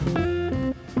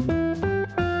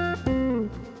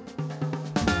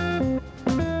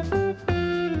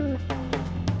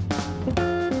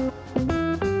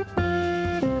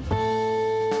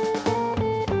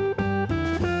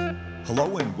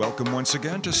once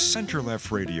again to Center Left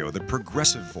Radio, the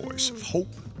progressive voice of hope,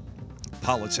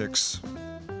 politics,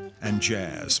 and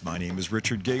jazz. My name is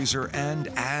Richard Gazer, and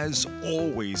as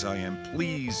always, I am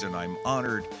pleased and I'm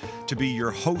honored to be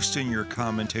your host and your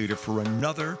commentator for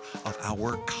another of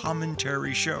our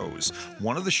commentary shows.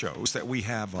 One of the shows that we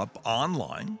have up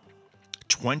online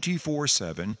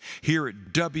 24/7 here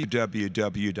at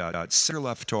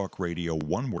www.centerlefttalkradio,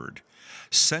 one word,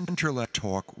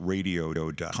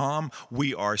 centerlefttalkradio.com.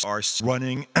 We are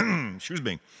running, excuse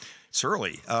me, it's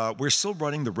early. We're still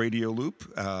running the radio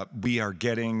loop. We are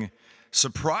getting,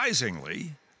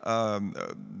 surprisingly,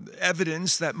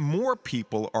 evidence that more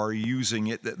people are using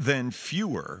it than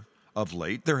fewer of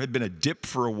late. There had been a dip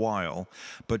for a while,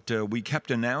 but we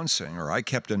kept announcing, or I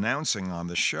kept announcing on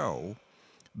the show,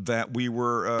 that we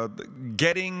were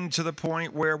getting to the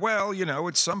point where, well, you know,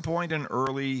 at some point in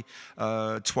early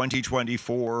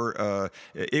 2024,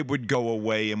 it would go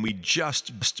away and we'd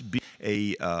just be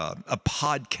a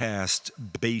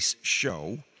podcast-based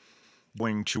show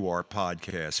going to our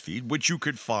podcast feed, which you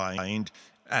could find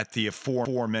at the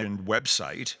aforementioned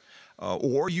website,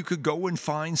 or you could go and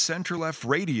find Center Left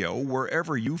Radio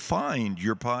wherever you find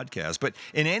your podcast. But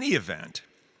in any event,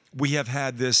 we have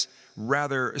had this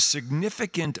rather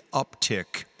significant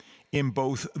uptick in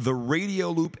both the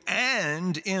radio loop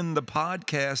and in the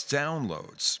podcast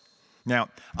downloads. Now,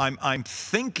 I'm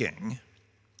thinking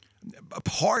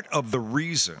part of the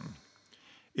reason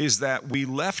is that we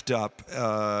left up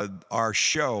our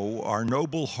show, our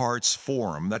Noble Hearts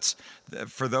Forum. That's,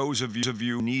 for those of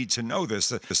you who need to know this,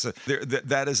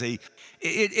 that is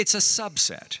it's a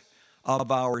subset of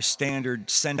our standard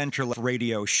Center Left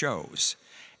Radio shows.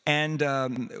 And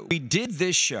we did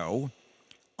this show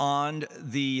on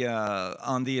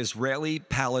the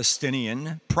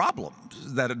Israeli-Palestinian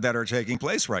problems that are taking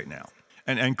place right now.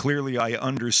 And clearly, I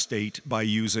understate by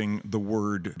using the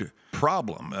word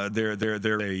problem. They're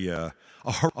a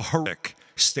horrific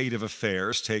state of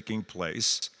affairs taking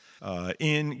place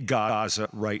in Gaza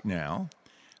right now.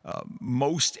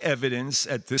 Most evidence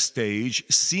at this stage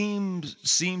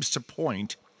seems to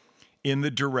point in the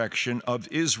direction of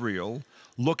Israel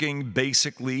looking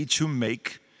basically to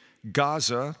make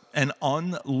Gaza an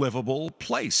unlivable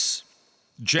place,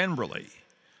 generally.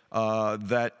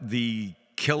 That the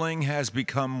killing has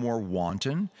become more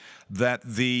wanton, that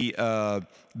the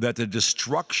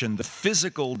destruction, the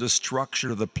physical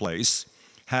destruction of the place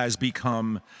has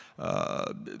become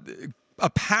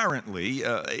apparently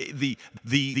the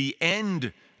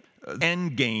end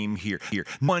game here.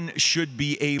 One should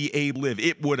be able to live,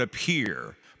 it would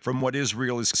appear, from what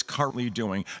Israel is currently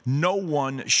doing. No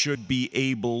one should be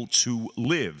able to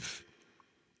live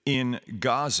in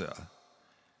Gaza.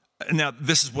 Now,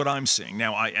 this is what I'm seeing.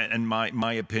 Now,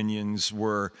 my opinions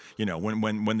were, you know,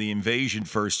 when the invasion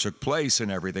first took place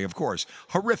and everything, of course,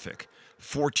 horrific.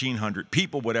 1,400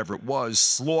 people, whatever it was,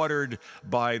 slaughtered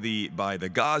by the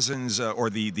Gazans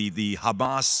or the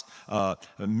Hamas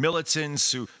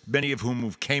militants, many of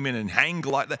whom came in and hanged.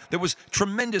 There was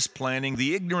tremendous planning,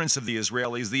 the ignorance of the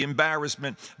Israelis, the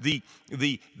embarrassment, the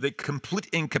complete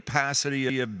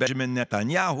incapacity of Benjamin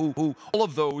Netanyahu, all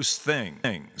of those things.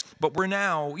 But we're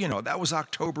now, you know, that was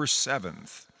October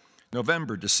 7th.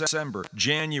 November, December,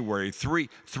 January, three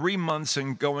months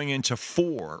and going into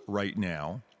 4 right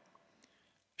now.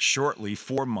 Shortly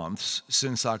 4 months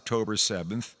since October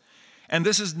 7th, and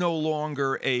this is no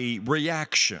longer a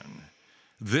reaction.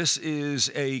 This is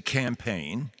a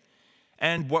campaign,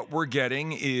 and what we're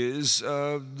getting is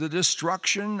the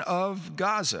destruction of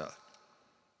Gaza.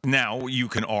 Now, you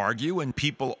can argue, and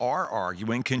people are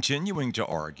arguing, continuing to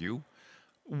argue,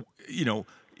 you know,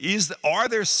 are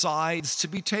there sides to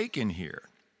be taken here?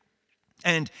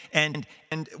 And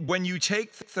when you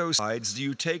take those sides, do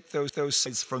you take those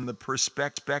sides from the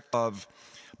perspective of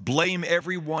blame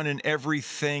everyone and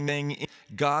everything in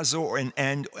Gaza or in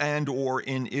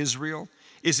Israel?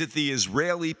 Is it the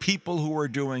Israeli people who are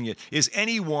doing it? Is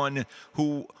anyone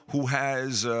who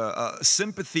has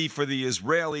sympathy for the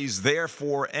Israelis,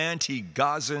 therefore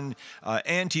anti-Gazan,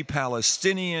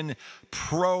 anti-Palestinian,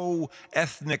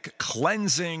 pro-ethnic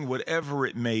cleansing, whatever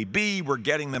it may be? We're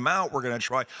getting them out. We're going to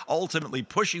try ultimately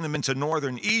pushing them into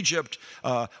northern Egypt,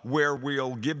 where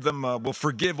we'll give them, we'll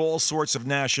forgive all sorts of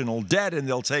national debt, and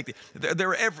they'll take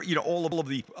all of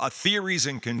the theories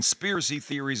and conspiracy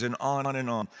theories and on and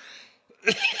on.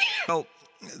 Well,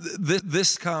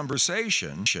 this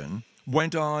conversation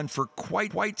went on for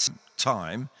quite some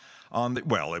time. On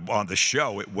the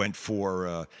show, it went for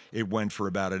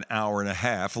about an hour and a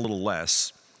half, a little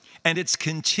less, and it's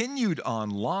continued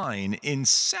online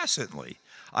incessantly.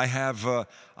 I have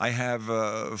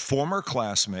former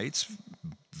classmates,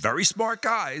 very smart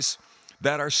guys,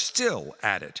 that are still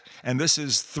at it. And this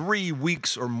is 3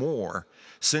 weeks or more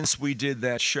since we did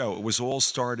that show. It was all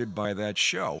started by that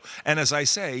show. And as I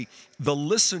say, the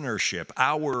listenership,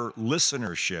 our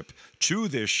listenership to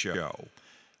this show,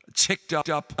 ticked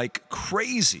up like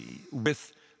crazy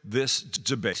with this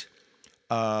debate.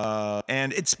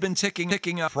 And it's been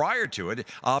ticking up prior to it.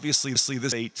 Obviously, this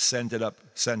debate sent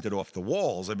it off the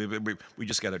walls. I mean, we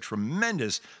just got a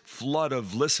tremendous flood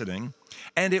of listening.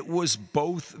 And it was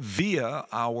both via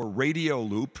our radio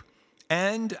loop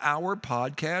and our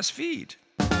podcast feed.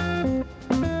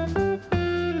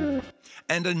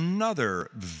 And another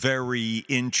very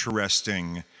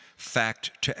interesting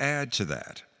fact to add to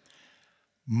that.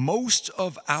 Most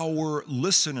of our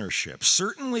listenership,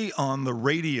 certainly on the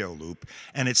radio loop,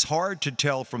 and it's hard to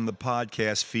tell from the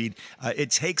podcast feed,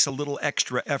 it takes a little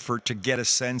extra effort to get a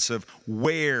sense of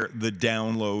where the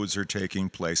downloads are taking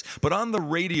place. But on the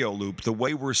radio loop, the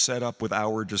way we're set up with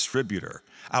our distributor,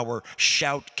 our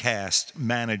shoutcast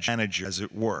manager, as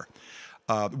it were,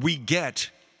 we get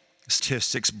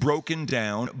statistics broken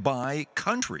down by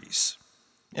countries.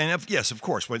 And yes, of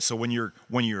course. So when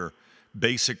you're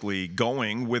basically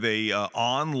going with a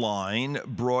online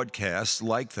broadcast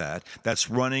like that, that's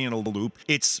running in a loop,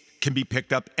 it can be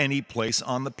picked up any place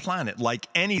on the planet, like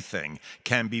anything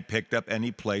can be picked up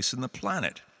any place in the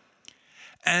planet.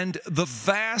 And the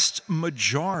vast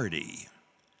majority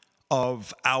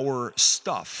of our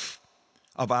stuff,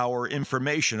 of our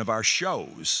information, of our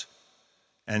shows,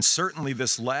 and certainly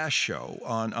this last show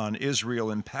on Israel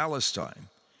and Palestine,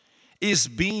 is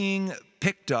being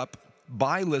picked up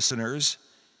by listeners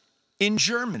in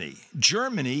Germany.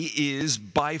 Germany is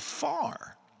by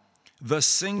far the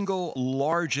single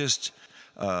largest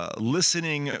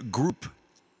listening group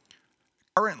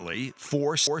currently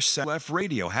for CLR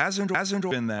Radio. Hasn't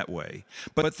been that way,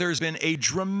 but there's been a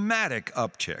dramatic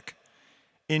uptick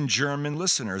in German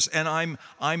listeners, and I'm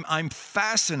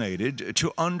fascinated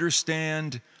to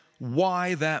understand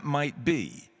why that might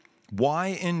be. Why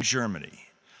in Germany?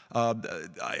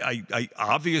 I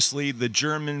obviously, the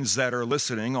Germans that are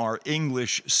listening are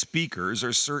English speakers,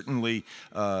 or certainly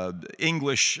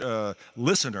English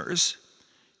listeners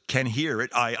can hear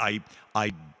it. I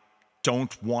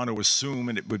don't want to assume,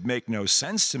 and it would make no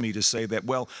sense to me to say that,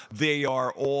 well, they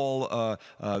are all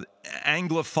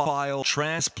Anglophile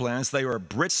transplants. They are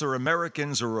Brits or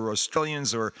Americans or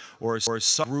Australians or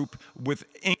some group with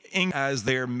English as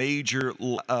their major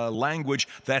language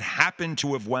that happen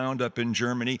to have wound up in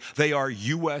Germany. They are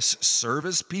U.S.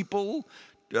 service people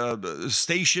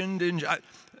stationed in...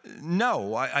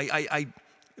 No,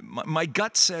 my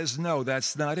gut says no,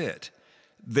 that's not it.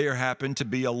 There happen to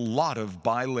be a lot of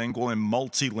bilingual and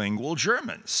multilingual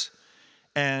Germans.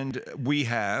 And we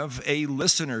have a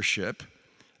listenership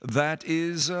that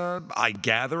is, I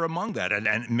gather, among that,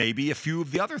 and maybe a few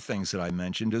of the other things that I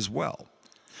mentioned as well.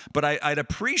 But I'd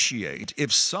appreciate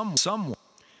if someone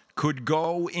could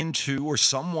go into, or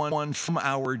someone from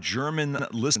our German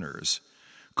listeners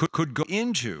could go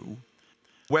into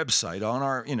website on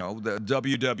our, the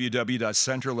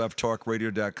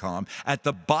www.centerlefttalkradio.com. At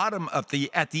the bottom at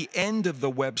the end of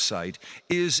the website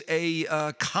is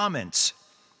a comments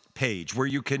page where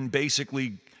you can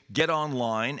basically get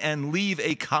online and leave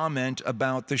a comment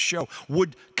about the show.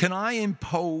 Can I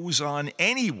impose on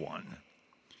anyone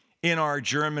in our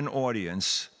German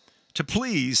audience to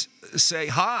please say,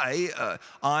 hi,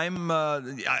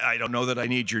 I don't know that I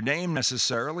need your name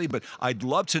necessarily, but I'd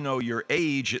love to know your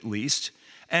age at least.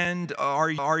 And are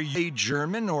you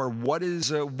German, or what is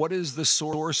the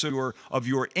source of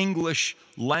your English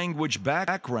language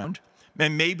background?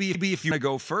 And maybe if you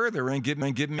go further and give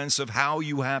me a sense of how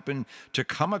you happen to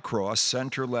come across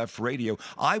Center Left Radio,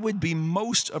 I would be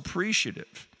most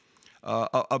appreciative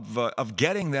of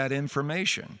getting that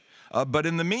information. But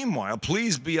in the meanwhile,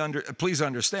 please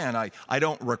understand, I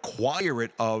don't require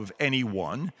it of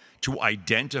anyone to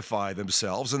identify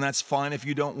themselves, and that's fine if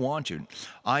you don't want to.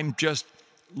 I'm just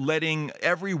letting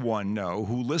everyone know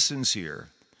who listens here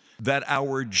that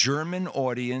our German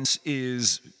audience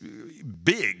is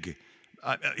big,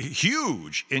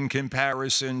 huge in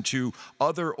comparison to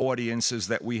other audiences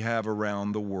that we have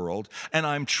around the world. And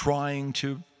I'm trying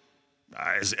to,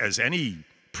 as any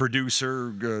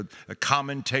producer, a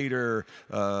commentator,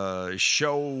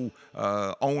 show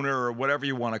owner, or whatever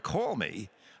you want to call me,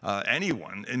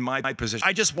 anyone in my position,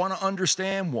 I just want to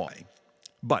understand why.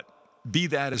 But be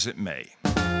that as it may.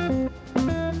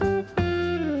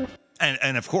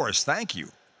 And of course, thank you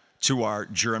to our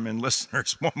German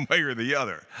listeners, one way or the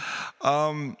other.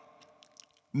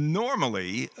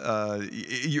 Normally,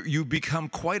 you become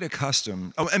quite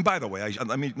accustomed. Oh, and by the way,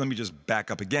 let me just back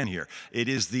up again here. It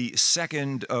is the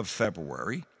 2nd of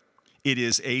February. It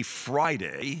is a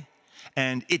Friday,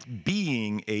 and it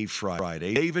being a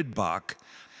Friday, David Bach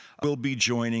will be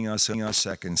joining us in our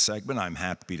second segment, I'm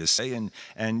happy to say,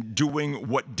 and doing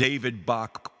what David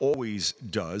Bach always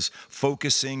does,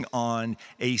 focusing on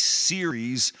a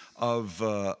series of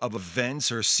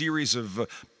events or a series of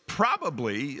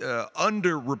probably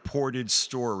underreported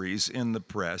stories in the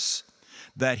press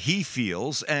that he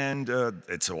feels, and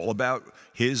it's all about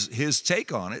his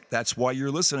take on it. That's why you're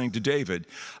listening to David,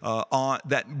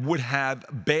 that would have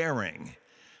bearing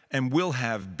and will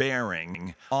have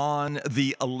bearing on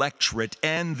the electorate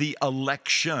and the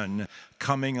election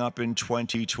coming up in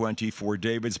 2024.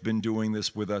 David's been doing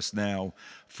this with us now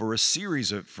for a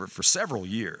series of for several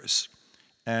years.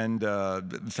 And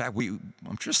in fact,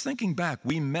 I'm just thinking back,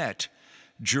 we met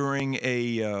during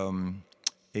a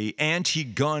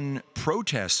anti-gun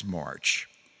protest march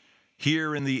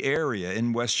here in the area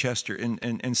in Westchester,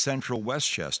 in central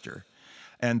Westchester.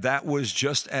 And that was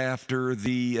just after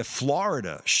the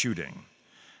Florida shooting.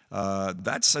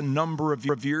 That's a number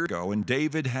of years ago. And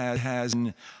David has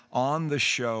been on the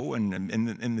show and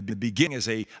in the beginning as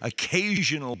a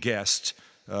occasional guest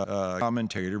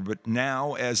commentator, but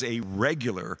now as a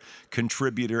regular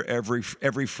contributor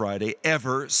every Friday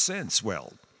ever since.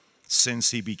 Well, since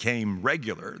he became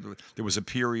regular, there was a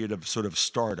period of sort of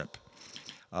startup.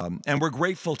 And we're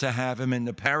grateful to have him, and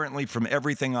apparently from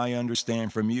everything I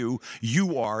understand from you,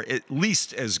 you are at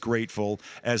least as grateful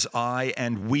as I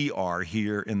and we are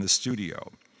here in the studio.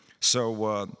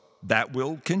 So that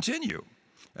will continue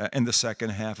in the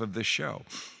second half of this show.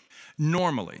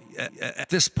 Normally, at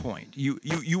this point,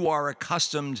 you are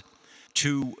accustomed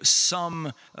to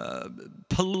some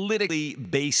politically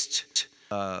based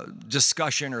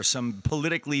discussion or some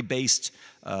politically based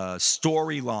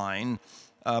storyline.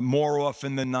 More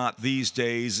often than not these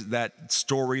days, that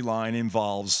storyline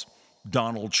involves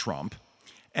Donald Trump.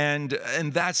 And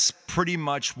that's pretty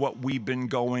much what we've been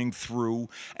going through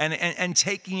and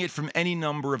taking it from any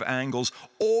number of angles,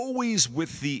 always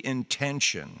with the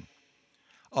intention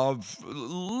of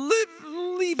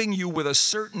leaving you with a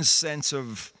certain sense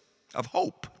of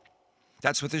hope.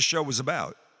 That's what this show is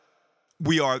about.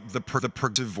 We are the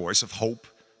progressive voice of hope,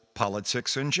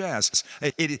 politics, and jazz.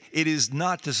 It is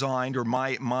not designed, or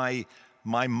my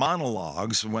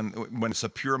monologues, when it's a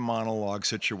pure monologue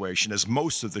situation, as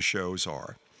most of the shows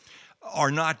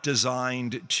are not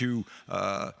designed to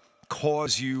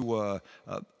cause you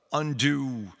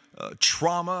undue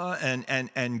trauma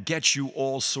and get you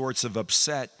all sorts of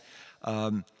upset.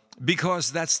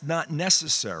 Because that's not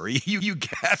necessary. You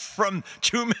get from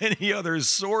too many other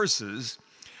sources.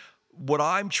 What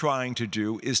I'm trying to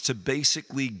do is to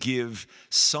basically give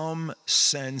some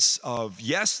sense of,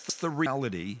 yes, the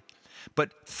reality,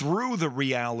 but through the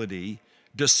reality,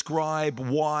 describe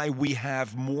why we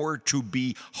have more to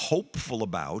be hopeful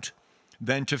about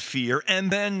than to fear. And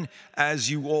then,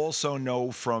 as you also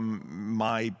know from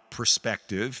my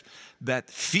perspective, that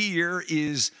fear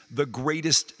is the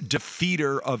greatest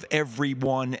defeater of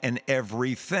everyone and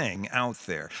everything out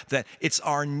there. That it's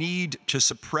our need to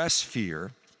suppress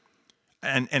fear,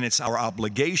 and it's our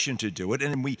obligation to do it,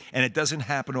 and it doesn't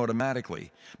happen automatically.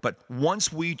 But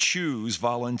once we choose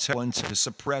voluntarily to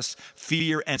suppress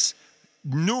fear and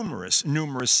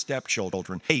numerous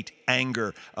stepchildren, hate,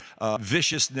 anger,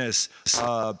 viciousness,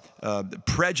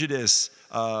 prejudice,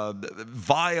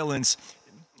 violence,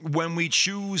 when we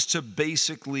choose to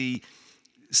basically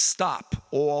stop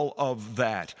all of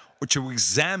that, or to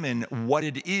examine what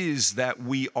it is that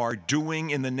we are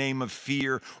doing in the name of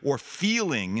fear or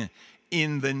feeling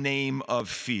in the name of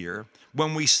fear,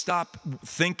 when we stop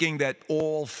thinking that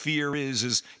all fear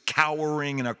is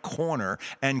cowering in a corner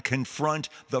and confront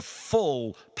the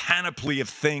full panoply of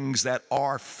things that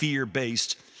are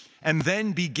fear-based, and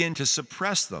then begin to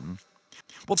suppress them,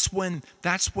 well,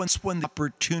 that's when the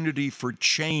opportunity for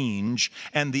change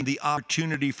and the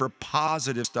opportunity for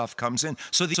positive stuff comes in.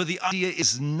 So the idea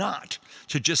is not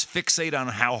to just fixate on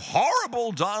how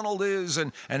horrible Donald is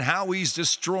and how he's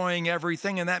destroying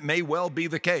everything, and that may well be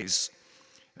the case.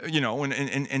 You know,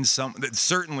 and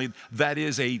certainly that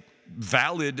is a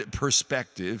valid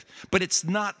perspective, but it's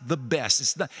not the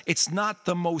best. It's not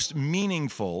the most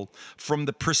meaningful from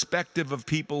the perspective of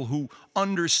people who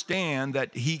understand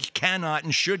that he cannot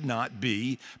and should not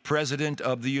be president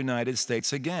of the United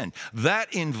States again.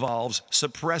 That involves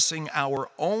suppressing our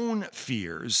own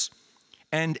fears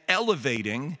and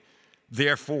elevating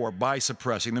therefore, by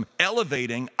suppressing them,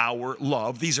 elevating our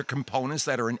love. These are components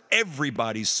that are in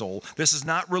everybody's soul. This is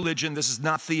not religion. This is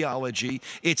not theology.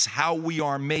 It's how we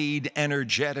are made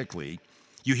energetically.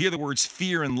 You hear the words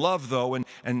fear and love, though,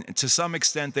 and to some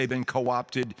extent they've been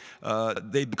co-opted. By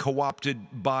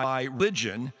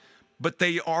religion, but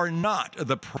they are not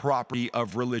the property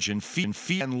of religion.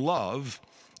 Fear and love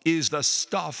is the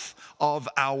stuff of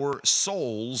our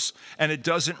souls, and it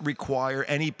doesn't require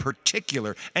any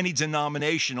particular, any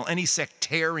denominational, any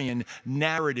sectarian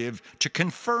narrative to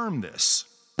confirm this.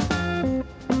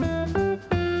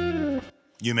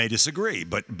 You may disagree,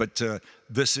 but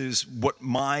this is what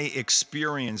my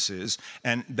experience is,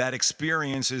 and that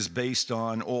experience is based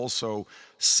on also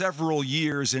several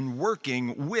years in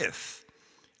working with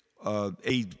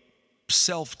a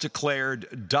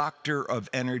self-declared doctor of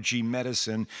energy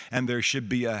medicine, and there should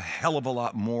be a hell of a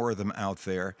lot more of them out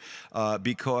there,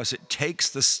 because it takes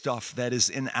the stuff that is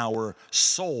in our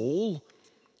soul,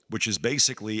 which is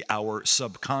basically our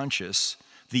subconscious,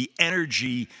 the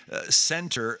energy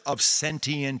center of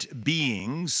sentient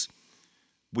beings.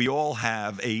 We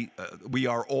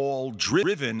are all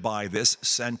driven by this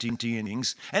sentient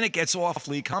beings, and it gets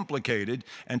awfully complicated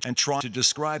and trying to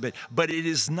describe it, but it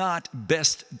is not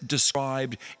best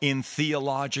described in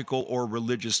theological or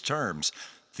religious terms.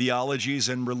 Theologies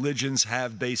and religions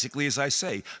have basically, as I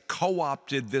say,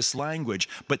 co-opted this language,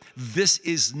 but this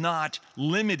is not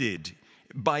limited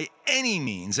by any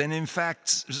means. And in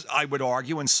fact, I would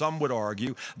argue, and some would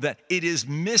argue, that it is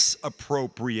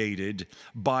misappropriated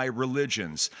by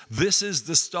religions. This is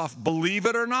the stuff, believe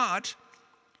it or not,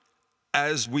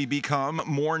 as we become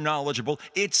more knowledgeable,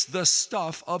 it's the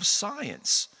stuff of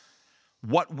science.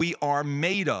 What we are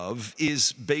made of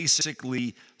is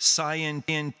basically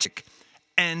scientific,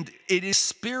 and it is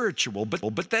spiritual.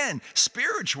 But then,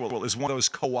 spiritual is one of those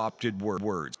co-opted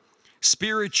words.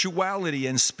 Spirituality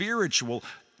and spiritual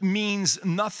means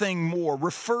nothing more,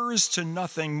 refers to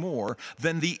nothing more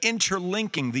than the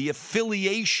interlinking, the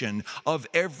affiliation of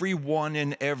everyone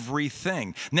and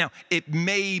everything. Now, it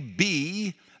may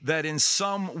be that in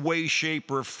some way, shape,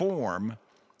 or form,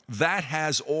 that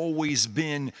has always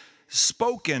been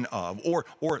spoken of, or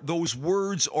those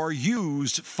words are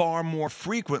used far more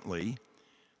frequently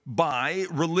by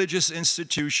religious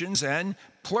institutions and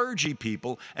clergy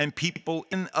people and people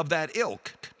of that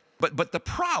ilk. But the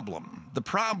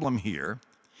problem here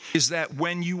is that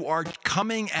when you are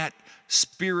coming at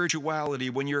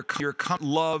spirituality, when you're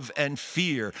love and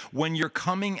fear, when you're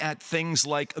coming at things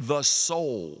like the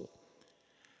soul,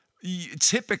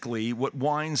 typically what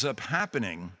winds up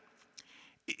happening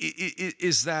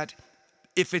is that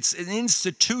if it's an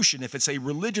institution, if it's a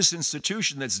religious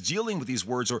institution that's dealing with these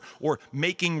words or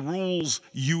making rules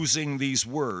using these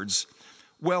words,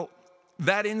 well,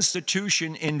 that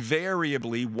institution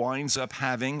invariably winds up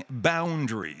having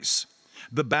boundaries.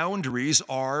 The boundaries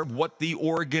are what the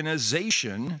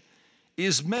organization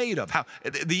is made of.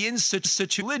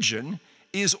 The religion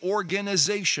is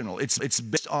organizational. It's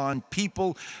based on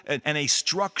people and a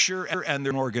structure and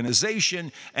an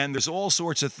organization, and there's all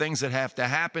sorts of things that have to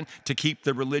happen to keep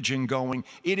the religion going.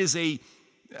 It is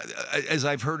as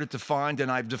I've heard it defined, and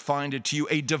I've defined it to you,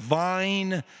 a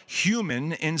divine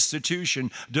human institution.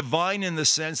 Divine in the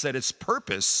sense that its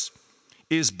purpose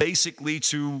is basically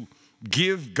to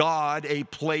give God a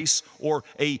place or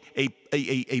a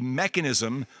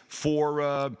mechanism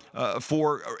for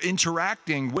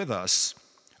interacting with us.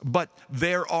 But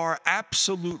there are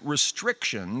absolute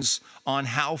restrictions on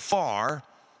how far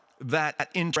that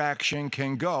interaction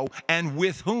can go and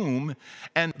with whom,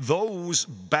 and those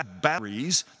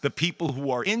boundaries, the people who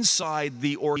are inside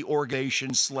the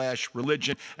organization /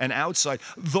 religion and outside,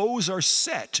 those are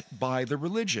set by the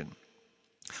religion.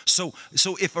 So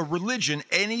if a religion,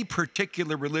 any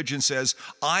particular religion says,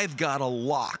 I've got a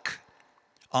lock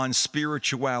on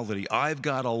spirituality, I've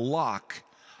got a lock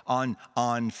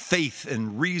on faith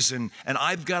and reason, and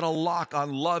I've got a lock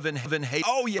on love and heaven, hate.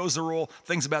 Oh, yeah, those are all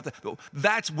things about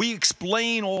that. We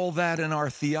explain all that in our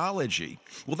theology.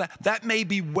 Well, that may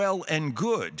be well and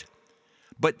good,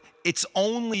 but it's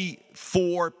only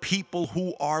for people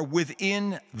who are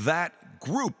within that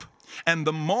group. And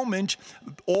the moment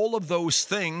all of those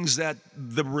things that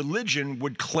the religion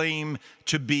would claim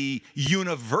to be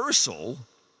universal,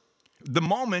 the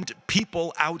moment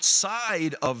people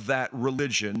outside of that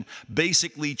religion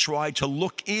basically try to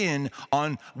look in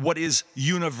on what is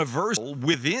universal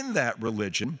within that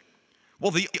religion,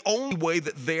 well, the only way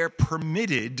that they're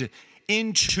permitted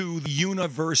into the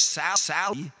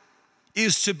universality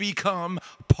is to become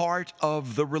part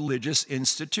of the religious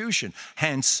institution.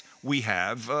 Hence, we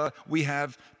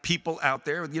have people out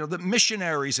there, the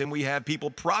missionaries, and we have people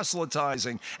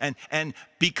proselytizing and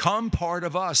become part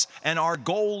of us. And our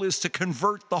goal is to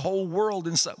convert the whole world.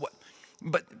 And so,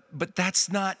 but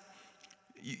that's not.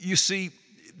 You see,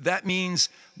 that means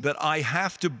that I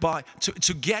have to buy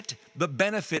to get the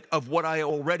benefit of what I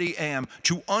already am,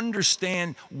 to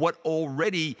understand what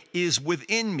already is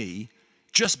within me.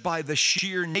 Just by the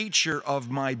sheer nature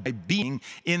of my being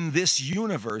in this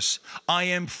universe, I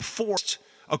am forced,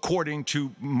 according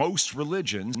to most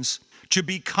religions, to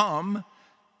become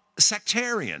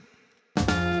sectarian.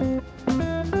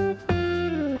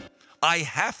 I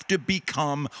have to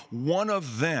become one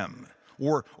of them,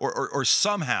 or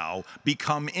somehow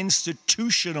become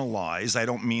institutionalized. I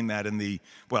don't mean that in the,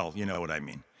 well, you know what I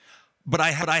mean. But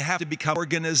I have to become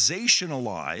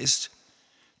organizationalized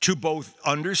to both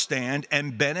understand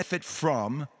and benefit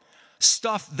from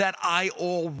stuff that I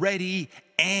already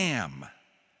am.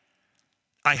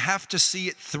 I have to see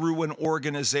it through an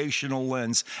organizational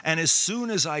lens. And as soon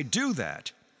as I do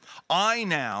that, I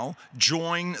now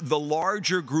join the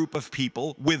larger group of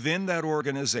people within that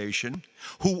organization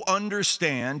who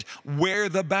understand where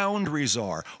the boundaries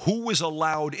are, who is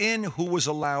allowed in, who is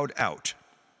allowed out.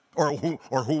 Or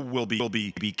who will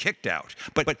be kicked out.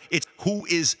 But it's who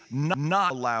is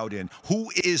not allowed in,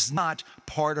 who is not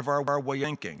part of our way of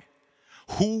thinking,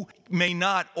 who may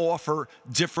not offer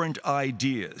different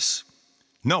ideas.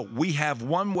 No, we have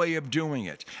one way of doing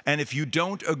it. And if you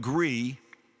don't agree,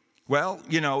 well,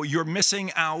 you're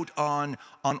missing out on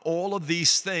all of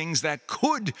these things that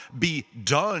could be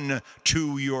done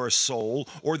to your soul,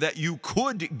 or that you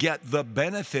could get the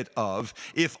benefit of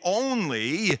if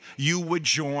only you would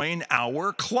join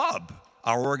our club,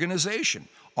 our organization,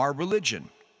 our religion.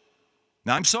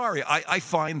 Now, I'm sorry, I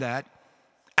find that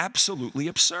absolutely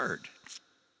absurd.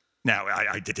 Now,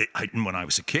 I did it when I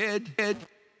was a kid.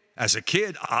 As a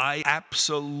kid, I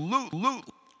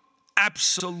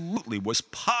absolutely was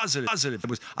positive.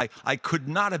 I could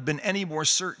not have been any more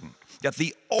certain that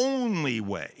the only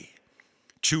way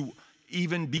to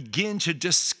even begin to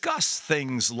discuss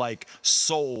things like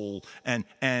soul and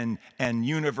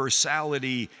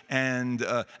universality and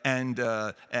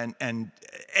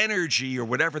energy, or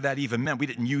whatever that even meant. We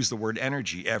didn't use the word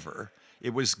energy ever.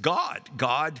 It was God.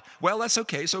 God, well, that's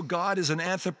okay. So God is an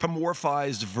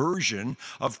anthropomorphized version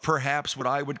of perhaps what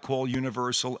I would call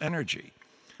universal energy.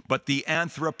 But the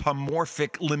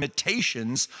anthropomorphic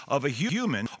limitations of a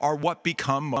human are what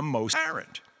become most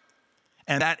apparent.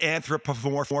 And that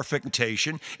anthropomorphic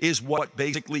limitation is what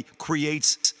basically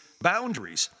creates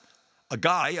boundaries. A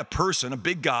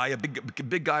big guy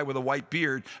with a white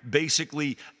beard,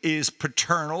 basically is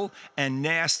paternal and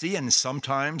nasty, and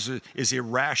sometimes is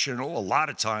irrational, a lot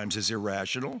of times is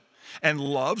irrational, and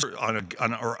loves, on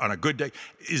a good day,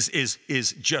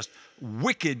 is just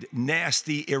wicked,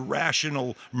 nasty,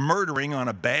 irrational murdering on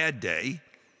a bad day.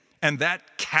 And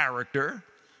that character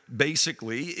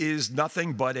basically is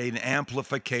nothing but an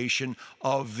amplification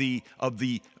of the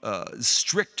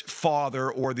strict father,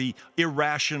 or the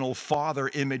irrational father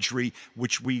imagery,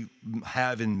 which we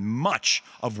have in much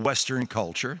of Western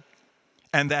culture.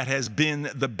 And that has been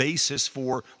the basis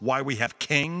for why we have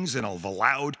kings and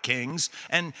allowed kings,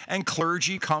 and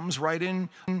clergy comes right in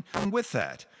with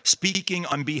that, speaking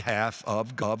on behalf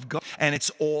of God. And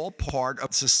it's all part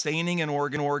of sustaining an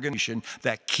organization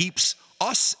that keeps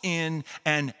us in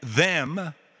and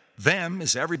them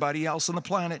is everybody else on the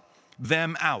planet,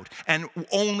 them out. And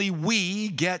only we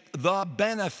get the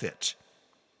benefit.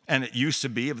 And it used to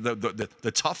be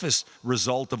the toughest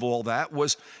result of all that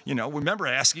was, remember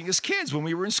asking as kids when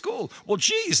we were in school, well,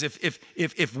 geez,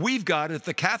 if we've got it, if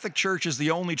the Catholic Church is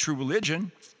the only true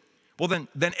religion, well,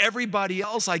 then everybody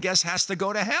else, I guess, has to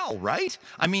go to hell, right?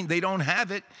 I mean, they don't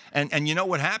have it. And you know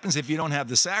what happens if you don't have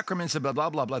the sacraments, blah, blah,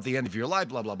 blah, blah, at the end of your life,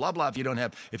 blah, blah, blah, blah, if you don't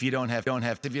have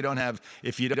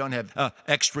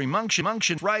extreme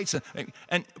unction rights,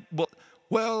 and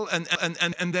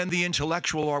then the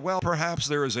intellectual are, well, perhaps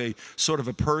there is a sort of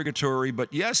a purgatory,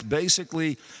 but yes,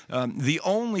 basically, the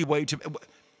only way to,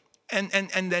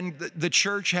 and then the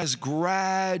church has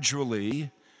gradually,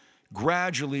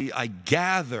 I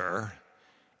gather,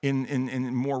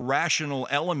 in more rational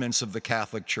elements of the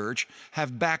Catholic Church,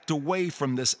 have backed away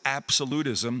from this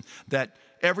absolutism that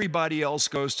everybody else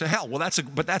goes to hell. Well,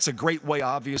 that's a great way,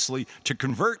 obviously, to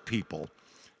convert people.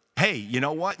 hey, you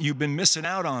know what? You've been missing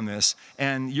out on this,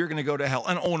 and you're going to go to hell.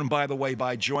 And oh, and by the way,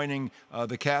 by joining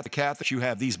the Catholic, you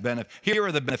have these benefits. Here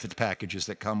are the benefit packages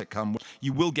that come.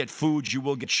 You will get food, you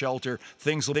will get shelter.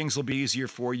 Things will be easier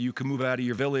for you. You can move out of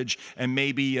your village, and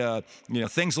maybe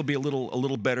things will be a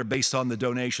little better based on the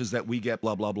donations that we get.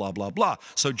 Blah blah blah blah blah.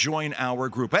 So join our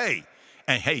group. Hey.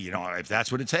 And hey, if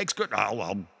that's what it takes, good.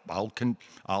 I'll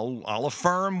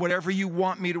affirm whatever you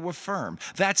want me to affirm.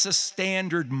 That's a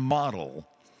standard model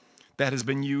that has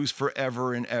been used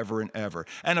forever and ever and ever.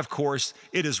 And of course,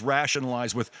 it is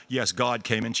rationalized with, yes, God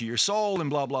came into your soul and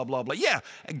blah blah blah blah. Yeah,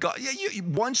 God,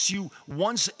 once you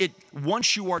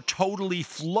are totally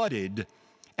flooded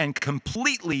and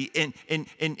completely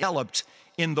enveloped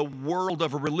in the world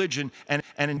of a religion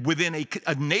and within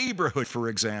a neighborhood, for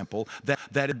example,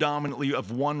 that is dominantly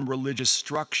of one religious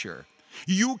structure,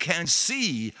 you can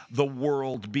see the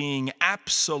world being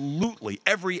absolutely,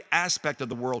 every aspect of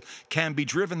the world can be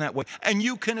driven that way. And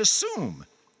you can assume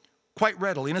quite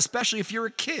readily, and especially if you're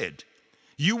a kid,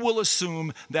 you will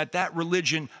assume that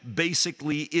religion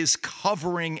basically is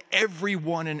covering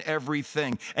everyone and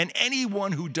everything. And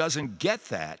anyone who doesn't get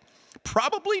that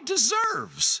probably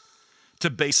deserves to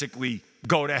basically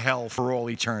go to hell for all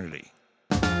eternity.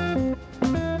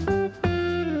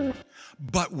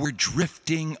 But we're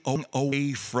drifting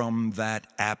away from that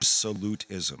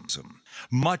absolutism.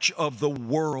 Much of the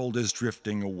world is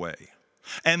drifting away.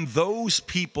 And those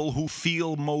people who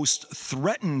feel most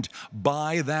threatened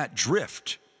by that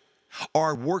drift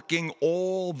are working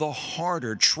all the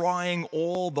harder, trying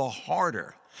all the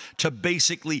harder to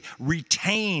basically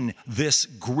retain this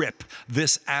grip,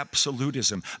 this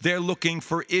absolutism. They're looking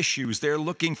for issues. They're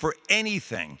looking for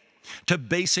anything to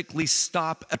basically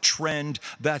stop a trend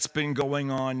that's been going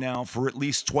on now for at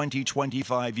least 20,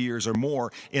 25 years or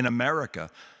more in America,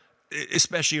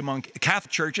 especially among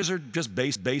Catholic churches, are just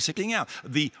basicing out.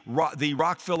 The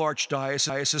Rockville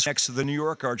Archdiocese next to the New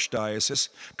York Archdiocese,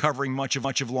 covering much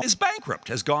of law, is bankrupt,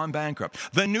 has gone bankrupt.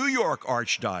 The New York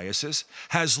Archdiocese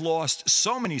has lost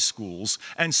so many schools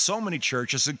and so many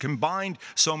churches and combined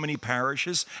so many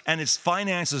parishes, and its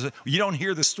finances, you don't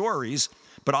hear the stories,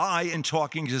 but I, in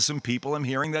talking to some people, am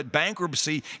hearing that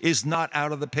bankruptcy is not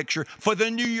out of the picture for the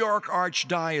New York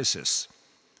Archdiocese.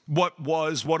 What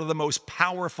was one of the most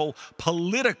powerful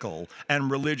political and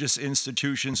religious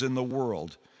institutions in the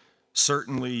world,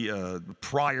 certainly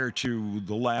prior to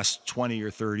the last 20 or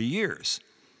 30 years.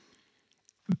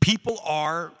 People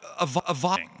are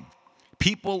evolving.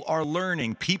 People are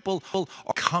learning. People are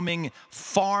becoming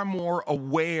far more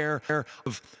aware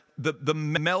of the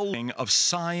melding of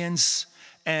science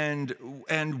and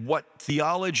what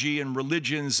theology and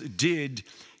religions did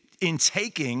in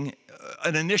taking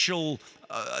an initial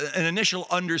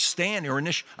understanding or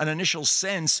an initial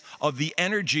sense of the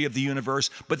energy of the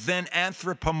universe, but then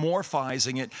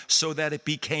anthropomorphizing it so that it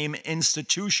became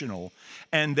institutional,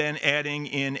 and then adding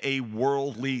in a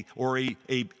worldly or a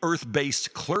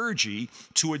earth-based clergy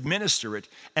to administer it,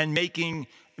 and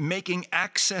making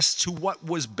access to what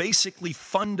was basically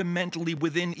fundamentally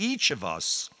within each of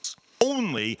us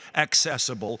only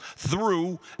accessible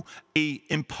through a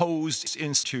imposed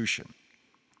institution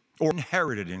or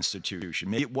inherited institution.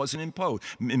 Maybe it wasn't imposed.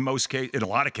 In a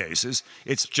lot of cases,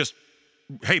 it's just,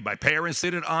 hey, my parents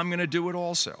did it, I'm going to do it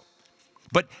also.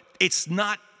 But it's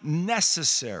not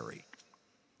necessary.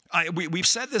 We've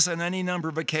said this on any number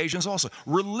of occasions also.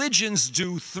 Religions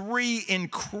do three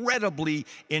incredibly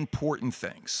important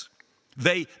things.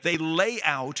 They lay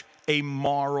out a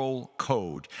moral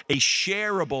code, a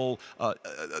shareable,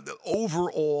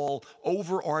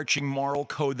 overarching moral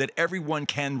code that everyone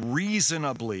can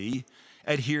reasonably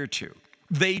adhere to.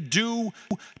 They do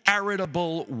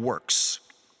charitable works.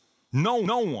 No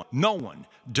one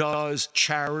does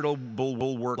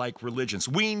charitable work like religions.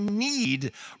 We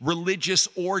need religious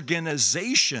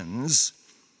organizations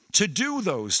to do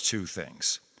those two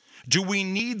things. Do we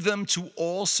need them to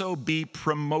also be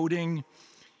promoting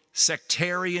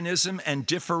sectarianism and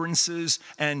differences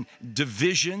and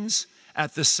divisions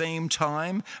at the same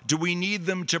time? Do we need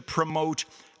them to promote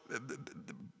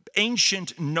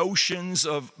ancient notions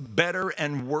of better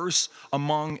and worse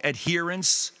among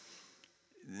adherents?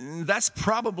 That's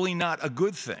probably not a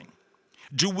good thing.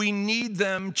 Do we need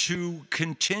them to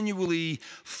continually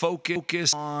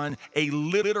focus on a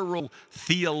literal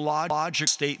theological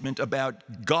statement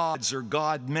about gods or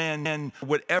God-men and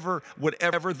whatever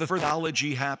the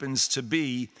theology happens to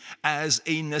be as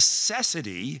a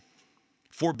necessity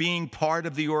for being part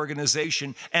of the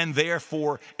organization and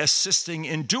therefore assisting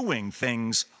in doing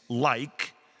things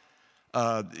like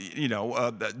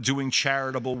doing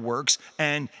charitable works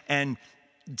and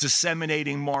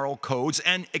disseminating moral codes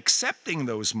and accepting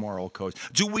those moral codes.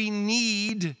 Do we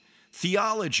need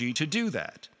theology to do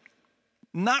that?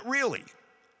 Not really,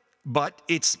 but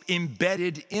it's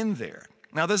embedded in there.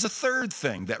 Now, there's a third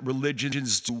thing that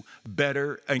religions do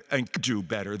better and do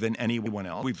better than anyone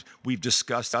else. We've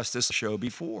discussed this show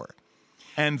before.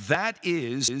 And that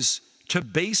is to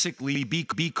basically,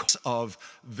 because of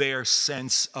their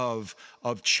sense of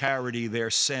charity, their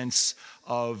sense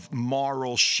of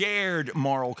shared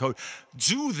moral code,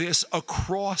 do this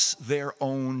across their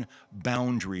own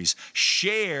boundaries.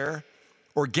 Share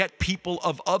or get people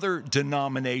of other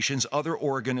denominations, other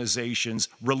organizations,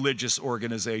 religious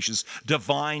organizations,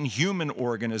 divine human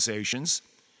organizations,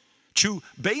 to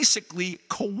basically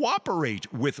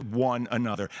cooperate with one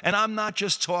another. And I'm not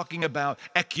just talking about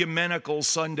ecumenical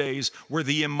Sundays where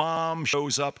the imam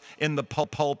shows up in the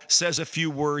pulpit, says a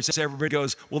few words, everybody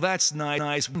goes, well, that's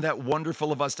nice, isn't that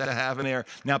wonderful of us to have in there?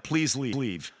 Now please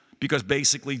leave. Because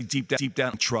basically deep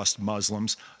down trust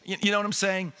Muslims. You know what I'm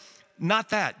saying? Not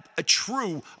that. A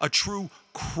true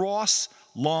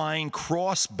cross-line,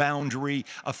 cross-boundary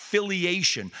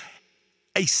affiliation,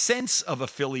 a sense of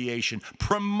affiliation,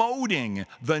 promoting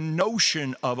the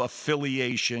notion of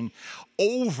affiliation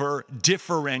over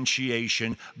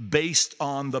differentiation based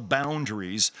on the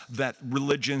boundaries that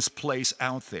religions place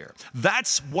out there.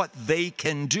 That's what they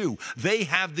can do. They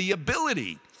have the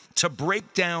ability to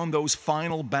break down those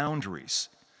final boundaries.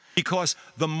 Because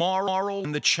the moral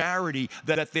and the charity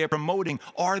that they're promoting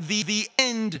are the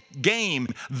end game.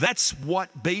 That's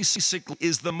what basically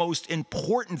is the most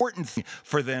important thing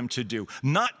for them to do.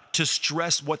 Not to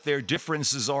stress what their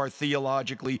differences are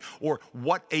theologically or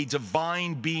what a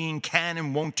divine being can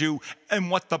and won't do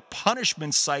and what the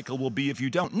punishment cycle will be if you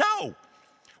don't. No!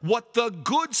 What the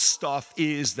good stuff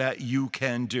is that you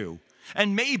can do.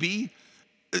 And maybe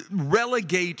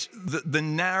relegate the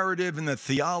narrative and the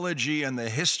theology and the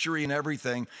history and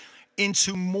everything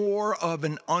into more of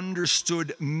an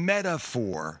understood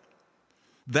metaphor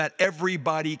that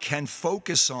everybody can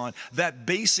focus on, that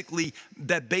basically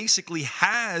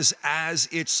has as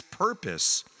its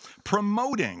purpose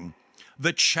promoting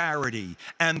the charity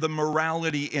and the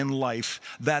morality in life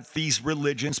that these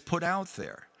religions put out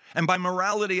there. And by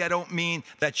morality, I don't mean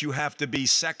that you have to be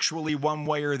sexually one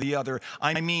way or the other.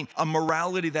 I mean a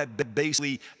morality that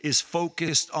basically is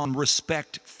focused on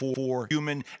respect for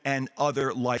human and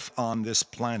other life on this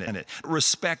planet. And it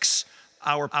respects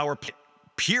our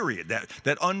period,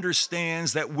 that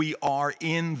understands that we are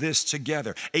in this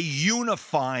together. A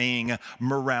unifying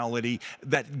morality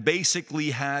that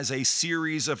basically has a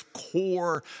series of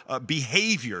core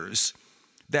behaviors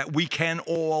that we can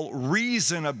all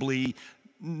reasonably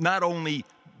not only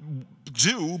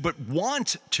do, but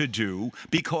want to do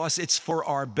because it's for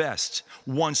our best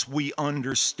once we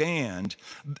understand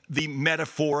the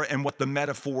metaphor and what the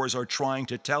metaphors are trying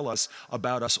to tell us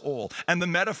about us all. And the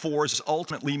metaphors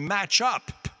ultimately match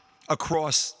up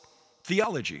across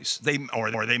theologies,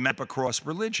 or they map across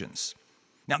religions.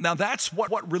 Now that's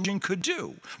what religion could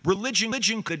do.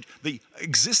 Religion could, the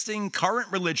existing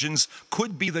current religions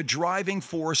could be the driving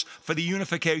force for the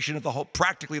unification of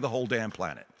practically the whole damn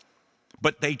planet.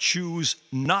 But they choose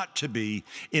not to be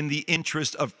in the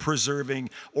interest of preserving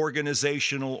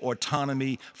organizational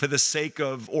autonomy for the sake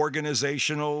of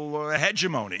organizational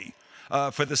hegemony.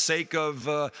 For the sake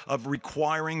of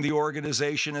requiring the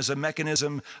organization as a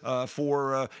mechanism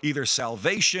for either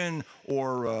salvation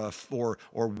or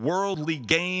worldly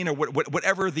gain or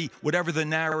whatever the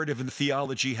narrative and the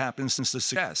theology happens to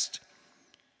suggest,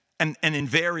 and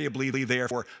invariably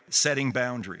therefore setting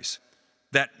boundaries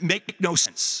that make no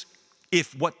sense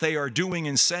if what they are doing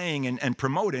and saying and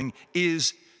promoting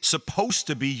is supposed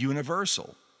to be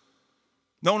universal.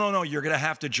 No, you're going to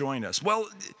have to join us. Well,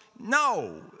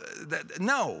 no,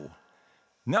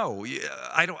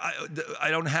 I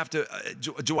don't have to.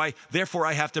 Do I? Therefore,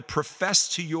 I have to profess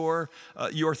to your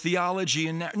theology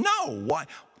and no. Why?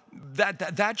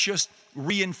 That just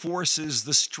reinforces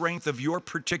the strength of your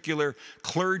particular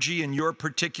clergy and your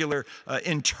particular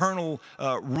internal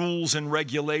rules and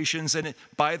regulations, and it,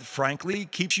 frankly,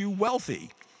 keeps you wealthy,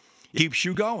 keeps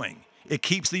you going. It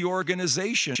keeps the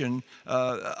organization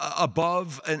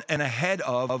above and ahead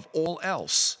of all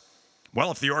else. Well,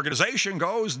 if the organization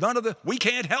goes, we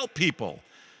can't help people.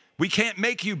 We can't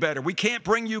make you better. We can't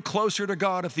bring you closer to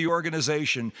God if the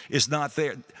organization is not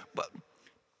there. But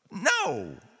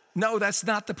no, that's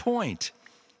not the point.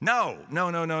 No.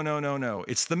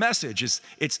 It's the message.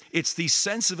 It's the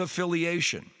sense of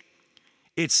affiliation.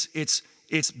 It's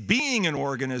being an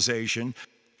organization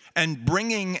and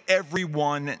bringing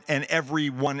everyone and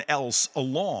everyone else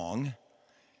along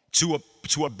to a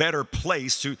to a better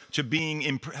place, to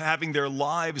being having their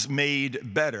lives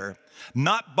made better,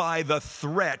 not by the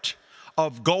threat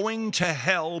of going to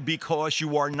hell because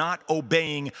you are not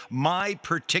obeying my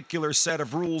particular set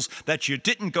of rules, that you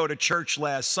didn't go to church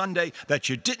last Sunday, that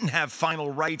you didn't have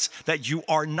final rights, that you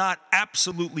are not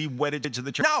absolutely wedded to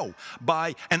the church. No,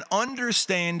 by an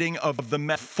understanding of the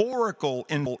metaphorical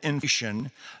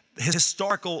information,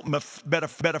 historical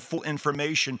metaphorical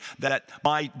information that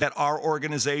our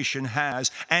organization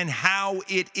has, and how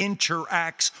it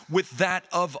interacts with that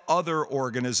of other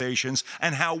organizations,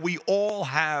 and how we all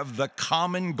have the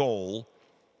common goal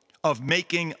of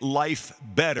making life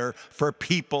better for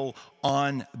people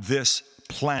on this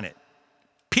planet.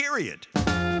 Period.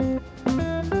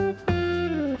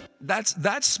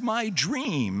 That's my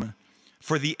dream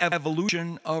for the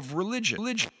evolution of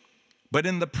religion. But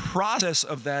in the process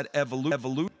of that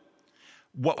evolution,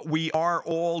 what we are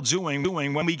all doing,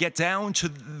 when we get down to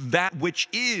that which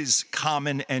is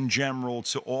common and general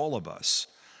to all of us,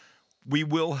 we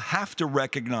will have to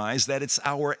recognize that it's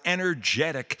our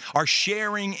our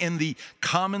sharing in the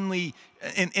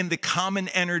in the common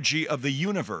energy of the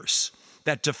universe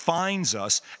that defines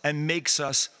us and makes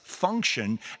us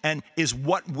function, and is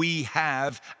what we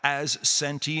have as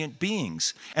sentient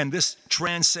beings. And this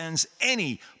transcends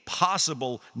any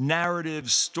possible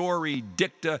narrative, story,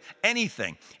 dicta,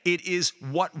 anything. It is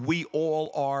what we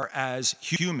all are as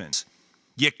humans.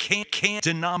 You can't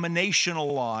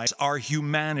denominationalize our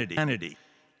humanity.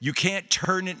 You can't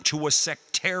turn it to a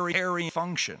sectarian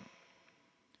function.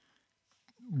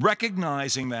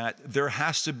 Recognizing that there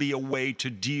has to be a way to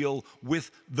deal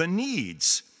with the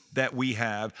needs that we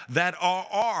have that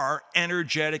are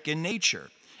energetic in nature.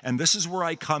 And this is where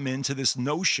I come into this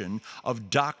notion of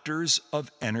doctors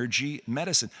of energy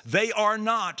medicine. They are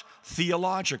not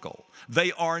theological.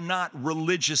 They are not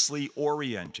religiously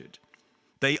oriented.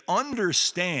 They will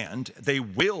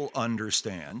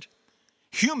understand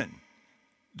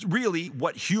really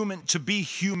what to be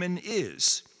human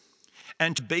is,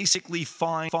 and to basically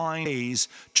find ways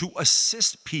to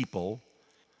assist people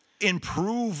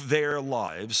improve their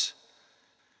lives,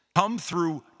 come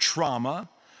through trauma,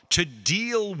 to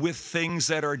deal with things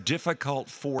that are difficult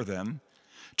for them,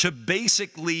 to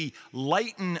basically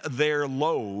lighten their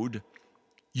load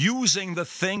using the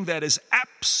thing that is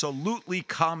absolutely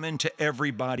common to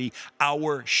everybody,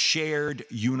 our shared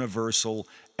universal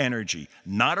energy.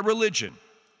 Not a religion,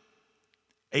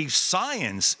 a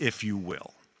science, if you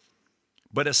will,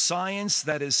 but a science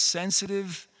that is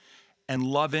sensitive and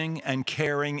loving and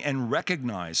caring and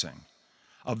recognizing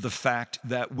of the fact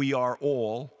that we are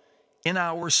all, in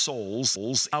our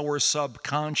souls, our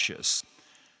subconscious,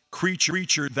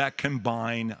 creature that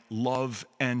combine love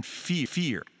and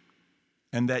fear.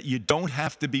 And that you don't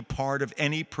have to be part of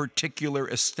any particular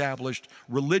established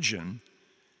religion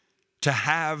to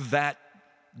have that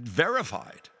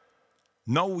verified.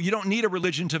 No, you don't need a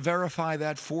religion to verify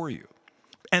that for you.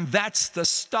 And that's the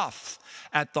stuff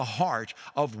at the heart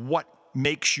of what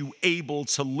makes you able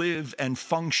to live and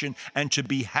function and to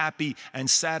be happy and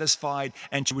satisfied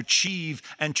and to achieve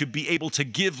and to be able to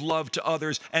give love to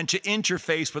others and to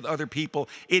interface with other people.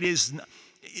 It is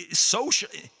social.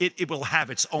 It will have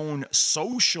its own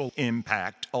social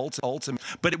impact ultimately,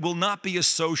 but it will not be a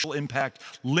social impact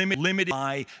limited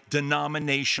by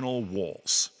denominational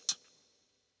walls.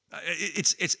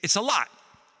 It's a lot.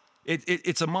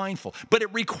 It's a mindful, but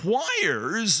it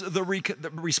requires the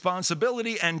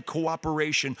responsibility and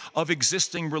cooperation of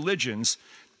existing religions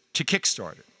to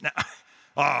kickstart it. Now,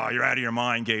 oh, you're out of your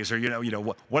mind, Gazer.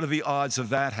 What are the odds of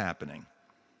that happening?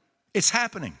 It's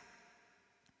happening.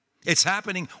 It's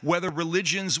happening whether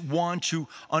religions want to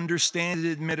understand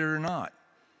it, admit it or not.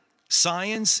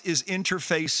 Science is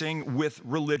interfacing with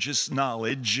religious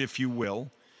knowledge, if you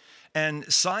will. And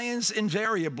science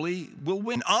invariably will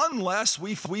win unless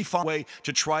we find a way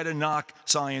to try to knock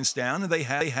science down, and they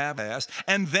have asked,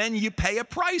 and then you pay a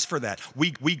price for that.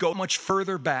 We go much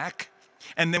further back,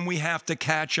 and then we have to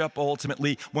catch up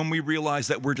ultimately when we realize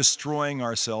that we're destroying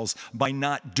ourselves by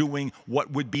not doing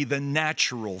what would be the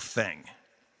natural thing.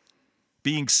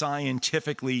 Being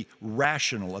scientifically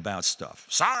rational about stuff.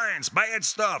 Science, bad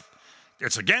stuff.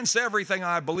 It's against everything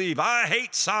I believe. I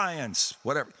hate science.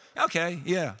 Whatever. Okay,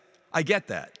 yeah. I get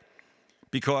that,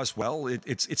 because, well,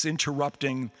 it's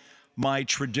interrupting my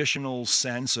traditional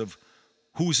sense of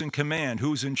who's in command,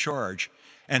 who's in charge,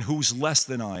 and who's less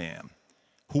than I am,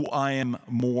 who I am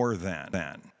more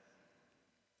than.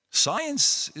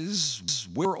 Science is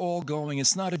where we're all going.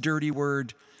 It's not a dirty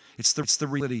word. It's the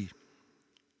reality.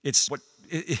 It's what.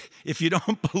 If you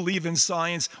don't believe in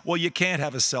science, well, you can't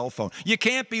have a cell phone. You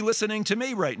can't be listening to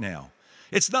me right now.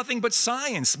 It's nothing but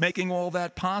science making all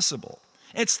that possible.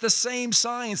 It's the same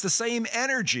science, the same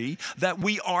energy that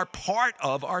we are part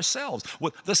of ourselves.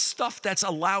 Well, the stuff that's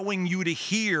allowing you to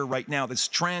hear right now, that's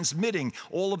transmitting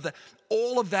all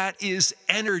of that is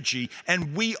energy,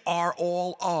 and we are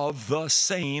all of the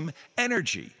same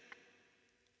energy.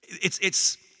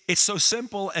 It's so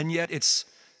simple, and yet it's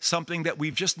something that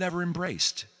we've just never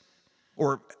embraced.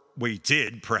 Or we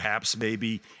did, perhaps,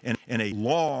 maybe in a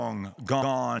long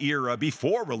gone era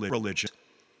before religion.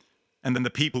 And then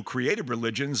the people who created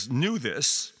religions knew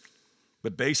this,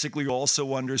 but basically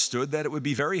also understood that it would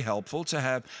be very helpful to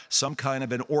have some kind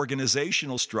of an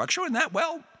organizational structure, and that,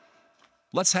 well,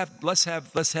 let's have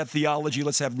theology,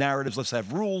 let's have narratives, let's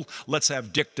have rule, let's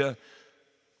have dicta,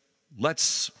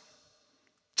 let's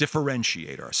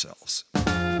differentiate ourselves.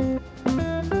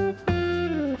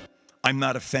 I'm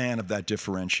not a fan of that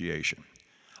differentiation.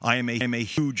 I am a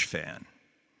huge fan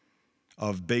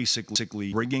of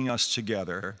basically bringing us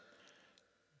together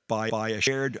by a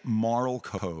shared moral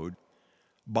code,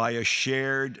 by a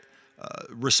shared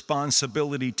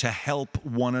responsibility to help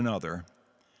one another,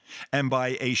 and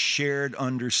by a shared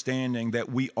understanding that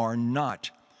we are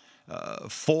not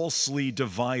falsely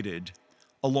divided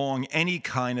along any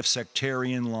kind of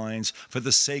sectarian lines for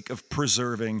the sake of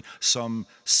preserving some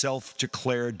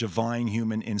self-declared divine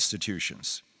human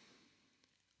institutions.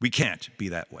 We can't be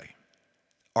that way.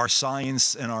 Our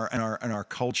science and our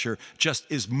culture just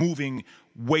is moving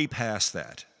way past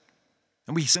that,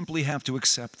 and we simply have to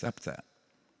accept that.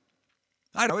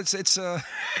 I know it's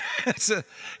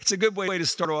a good way to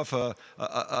start off a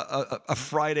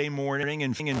Friday morning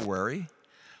in February.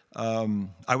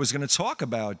 I was going to talk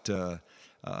about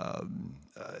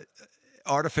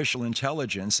artificial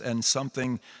intelligence and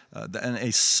something and a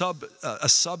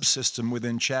subsystem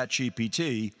within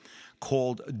ChatGPT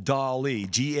called DALL-E,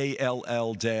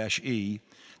 DALL-E,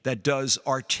 that does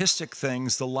artistic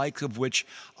things, the like of which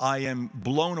I am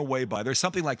blown away by. There's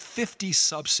something like 50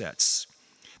 subsets.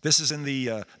 This is in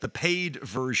the paid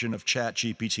version of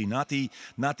ChatGPT,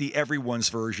 not the everyone's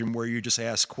version where you just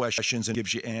ask questions and it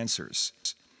gives you answers.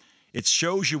 It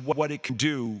shows you what it can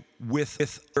do with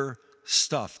other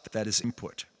stuff that is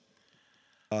input.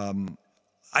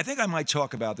 I think I might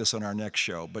talk about this on our next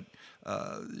show, but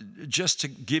just to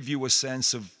give you a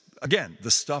sense of, again, the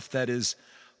stuff that is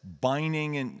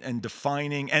binding and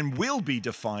defining and will be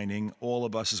defining all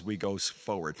of us as we go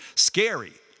forward.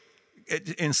 Scary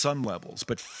in some levels,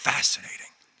 but fascinating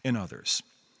in others.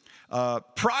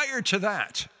 Prior to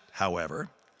that, however,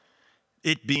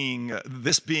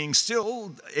 this being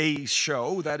still a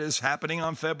show that is happening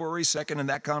on February 2nd, and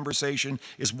that conversation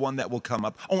is one that will come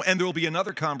up. Oh, and there'll be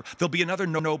another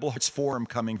Noble Hearts Forum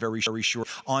coming very short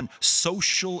on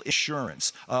social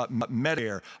insurance,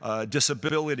 Medicare,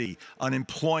 disability,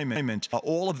 unemployment,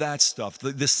 all of that stuff,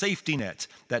 the safety net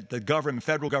that the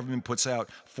federal government puts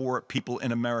out for people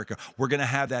in America. We're going to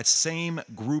have that same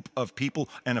group of people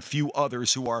and a few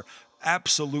others who are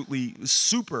absolutely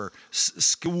super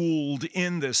schooled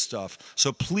in this stuff.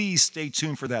 So please stay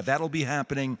tuned for that. That'll be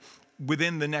happening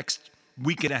within the next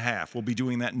week and a half. We'll be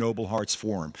doing that Noble Hearts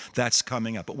Forum. That's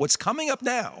coming up. But what's coming up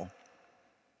now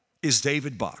is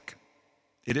David Bach.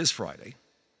 It is Friday.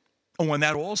 Oh, and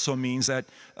that also means that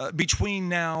between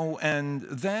now and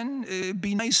then, it'd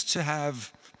be nice to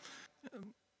have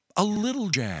a little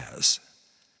jazz.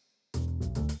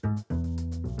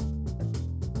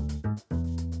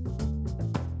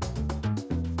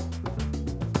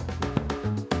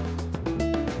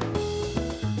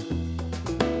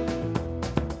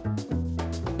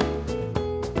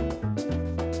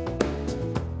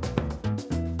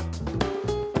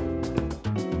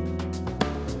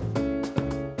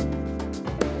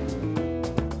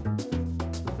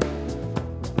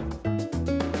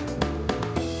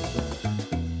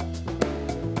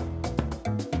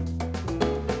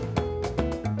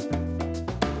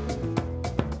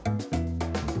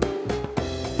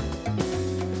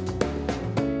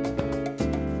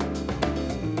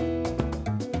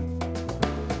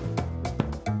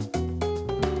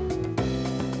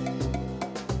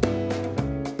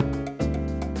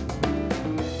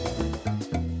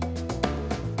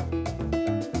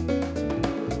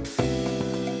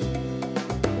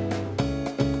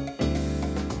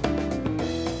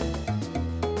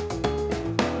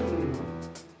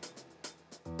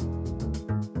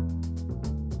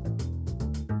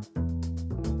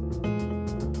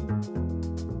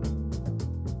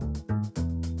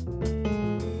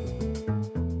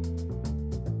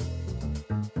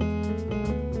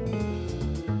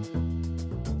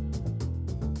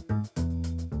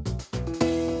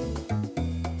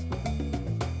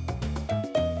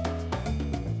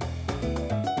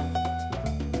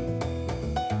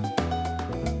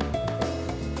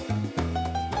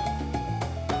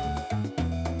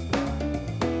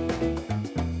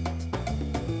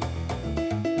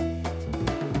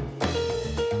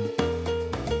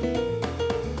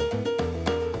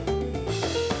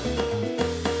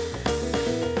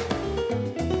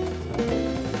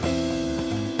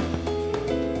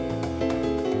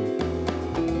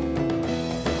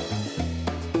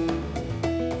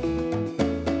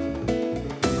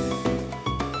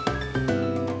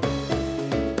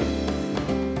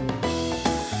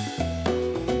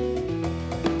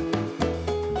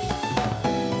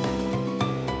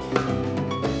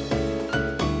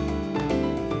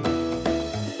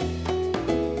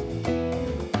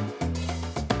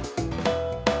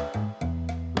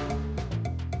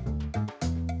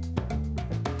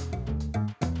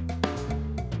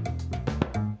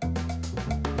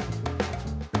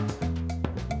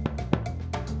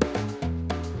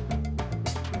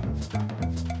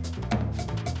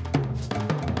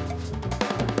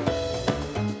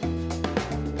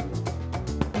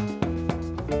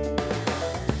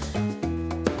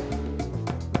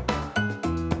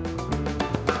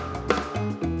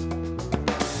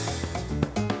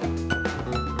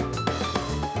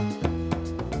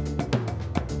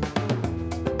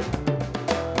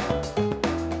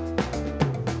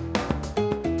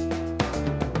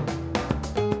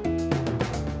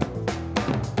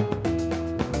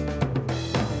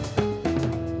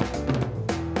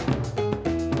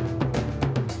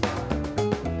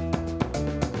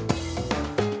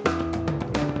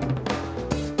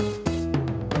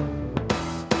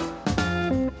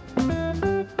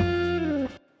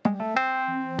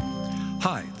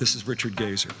 This is Richard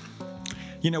Gazer.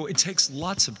 You know, it takes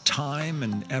lots of time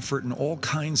and effort and all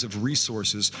kinds of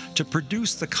resources to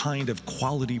produce the kind of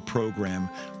quality program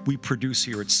we produce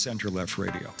here at Center Left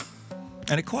Radio.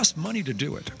 And it costs money to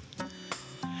do it.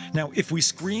 Now, if we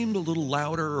screamed a little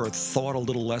louder or thought a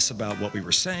little less about what we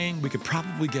were saying, we could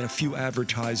probably get a few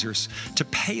advertisers to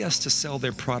pay us to sell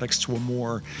their products to a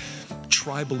more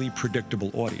tribally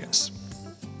predictable audience.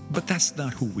 But that's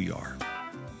not who we are,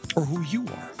 or who you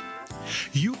are.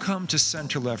 You come to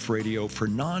Center Left Radio for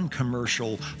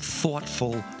non-commercial,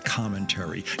 thoughtful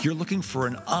commentary. You're looking for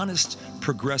an honest,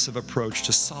 progressive approach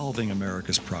to solving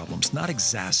America's problems, not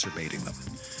exacerbating them.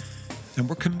 And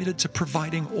we're committed to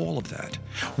providing all of that.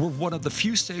 We're one of the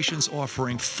few stations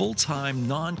offering full-time,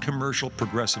 non-commercial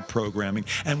progressive programming,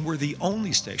 and we're the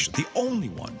only station, the only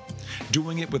one,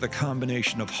 doing it with a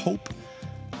combination of hope,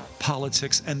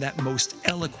 politics, and that most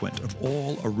eloquent of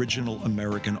all original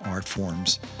American art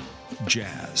forms,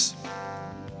 jazz.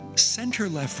 Center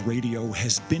Left Radio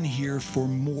has been here for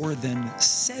more than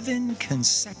 7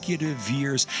 consecutive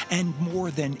years and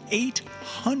more than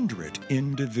 800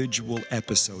 individual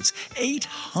episodes.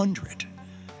 800!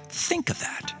 Think of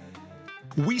that.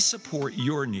 We support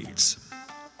your needs.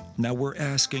 Now we're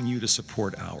asking you to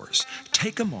support ours.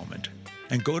 Take a moment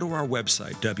and go to our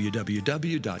website,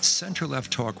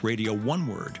 www.centerlefttalkradio, one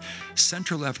word,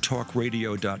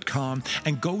 centerlefttalkradio.com,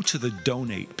 and go to the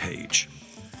donate page.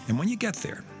 And when you get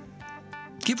there,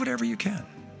 give whatever you can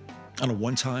on a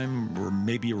one-time or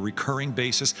maybe a recurring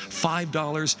basis, $5,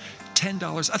 $10,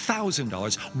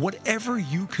 $1,000, whatever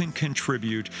you can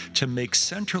contribute to make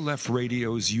Center Left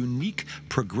Radio's unique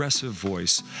progressive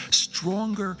voice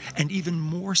stronger and even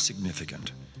more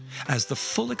significant as the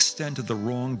full extent of the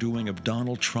wrongdoing of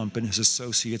Donald Trump and his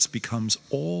associates becomes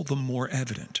all the more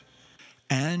evident.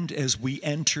 And as we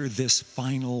enter this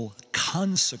final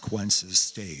consequences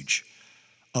stage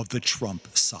of the Trump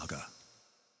saga.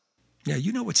 Yeah,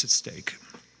 you know what's at stake.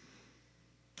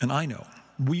 And I know,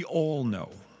 we all know,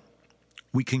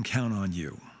 we can count on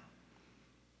you.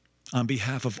 On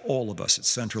behalf of all of us at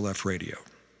Center Left Radio,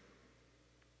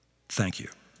 thank you.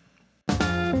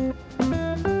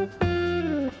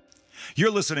 You're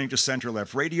listening to Center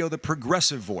Left Radio, the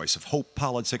progressive voice of hope,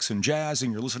 politics, and jazz,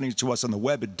 and you're listening to us on the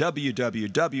web at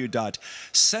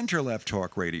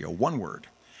www.centerlefttalkradio, one word,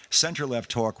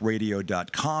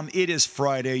 centerlefttalkradio.com. It is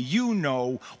Friday. You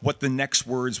know what the next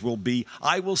words will be.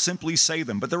 I will simply say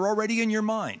them, but they're already in your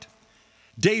mind.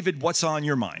 David, what's on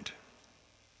your mind?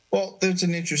 Well, there's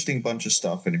an interesting bunch of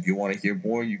stuff, and if you want to hear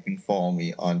more, you can follow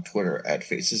me on Twitter at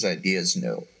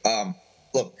FacesIdeasNo.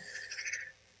 Look,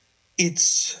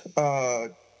 it's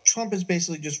Trump is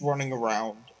basically just running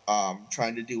around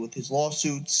trying to deal with his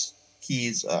lawsuits.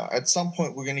 He's at some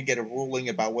point we're going to get a ruling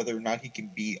about whether or not he can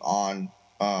be on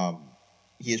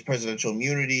he has presidential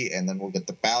immunity, and then we'll get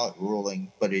the ballot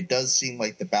ruling. But it does seem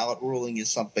like the ballot ruling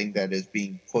is something that is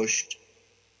being pushed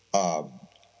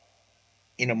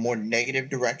in a more negative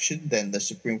direction than the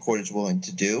Supreme Court is willing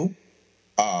to do,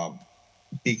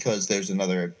 because there's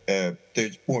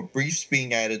there's more briefs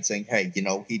being added saying, hey, you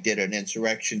know, he did an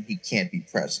insurrection, he can't be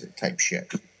president type shit.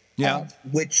 Yeah.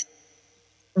 Which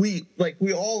we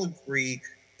all agree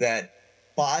that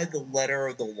by the letter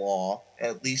of the law,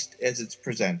 at least as it's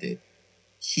presented,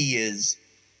 he is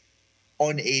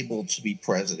unable to be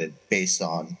president based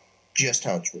on just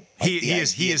how it's written.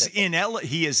 He is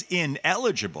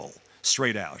ineligible,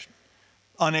 straight out,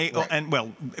 unable, right. And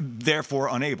well, therefore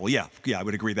unable. Yeah, I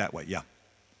would agree that way. Yeah.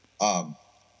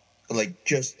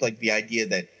 Just the idea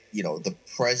that, you know, the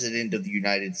president of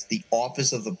the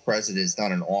office of the president is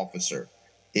not an officer,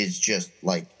 is just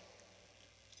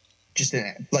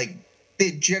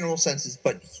the general sense is,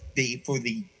 but for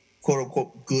the quote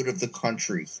unquote good of the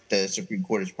country, the Supreme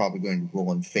Court is probably going to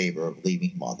rule in favor of leaving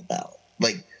him on the ballot.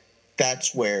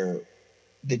 That's where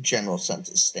the general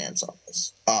census stands on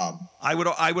this. I would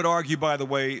argue, by the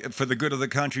way, for the good of the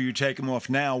country, you take him off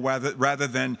now rather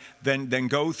than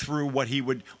go through what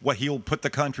he'll put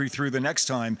the country through the next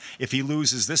time if he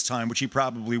loses this time, which he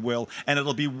probably will, and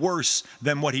it'll be worse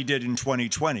than what he did in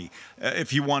 2020,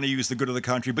 if you want to use the good of the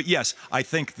country. But yes, I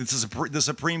think the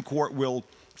Supreme Court will,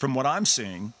 from what I'm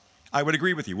seeing, I would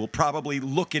agree with you. We'll probably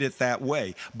look at it that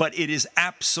way. But it is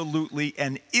absolutely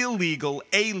an illegal,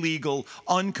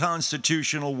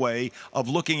 unconstitutional way of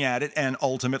looking at it and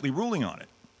ultimately ruling on it.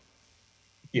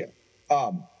 Yeah.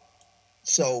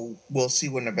 So we'll see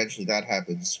when eventually that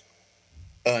happens.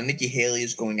 Nikki Haley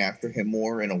is going after him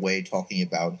more in a way, talking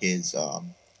about his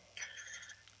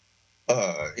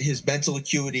mental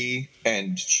acuity,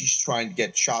 and she's trying to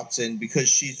get shots in because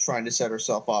she's trying to set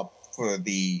herself up for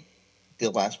the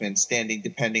the last man standing,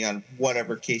 depending on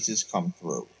whatever cases come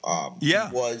through. Yeah,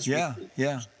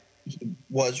 He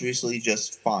was recently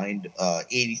just fined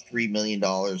 $83 million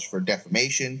for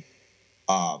defamation.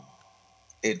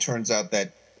 It turns out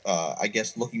that I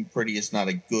guess looking pretty is not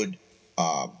a good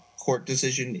court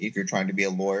decision if you're trying to be a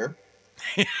lawyer.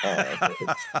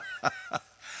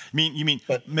 You mean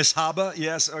but, Miss Haba?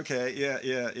 Yes. Okay. Yeah.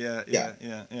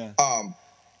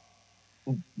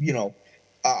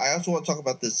 I also want to talk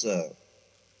about this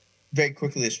very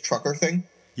quickly. This trucker thing.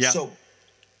 Yeah. So,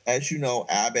 as you know,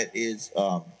 Abbott is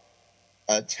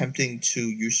attempting to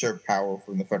usurp power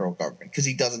from the federal government because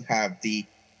he doesn't have the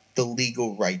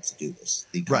legal right to do this.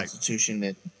 The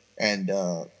Constitution and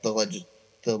the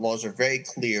laws are very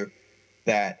clear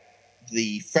that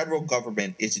the federal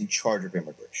government is in charge of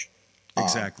immigration.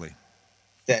 Exactly.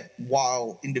 That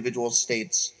while individual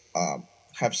states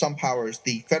have some powers,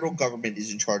 the federal government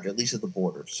is in charge, at least at the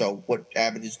border. So what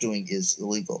Abbott is doing is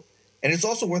illegal. And it's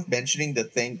also worth mentioning the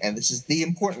thing, and this is the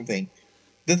important thing,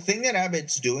 the thing that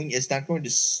Abbott's doing is not going to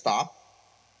stop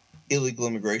illegal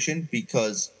immigration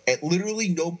because at literally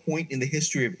no point in the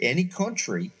history of any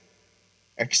country,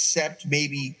 except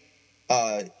maybe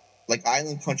like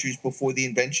island countries before the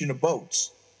invention of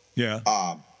boats,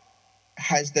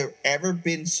 has there ever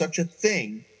been such a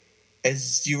thing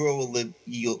as zero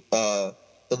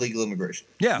illegal immigration?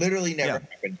 Yeah. Literally never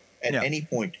happened at any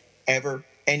point, ever,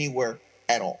 anywhere,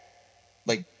 at all.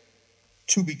 Like,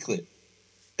 to be clear,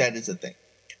 that is a thing.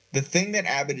 The thing that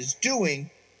Abbott is doing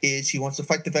is he wants to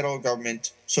fight the federal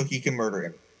government so he can murder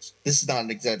immigrants. This is not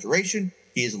an exaggeration.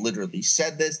 He has literally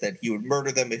said this, that he would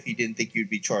murder them if he didn't think he would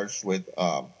be charged with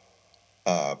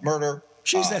murder.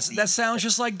 Jeez, that sounds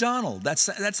just like Donald. That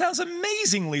sounds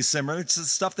amazingly similar. It's the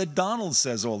stuff that Donald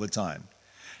says all the time,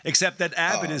 except that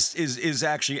Abbott is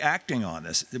actually acting on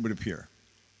this, it would appear.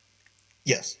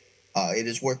 Yes. It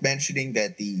is worth mentioning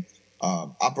that the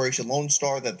Operation Lone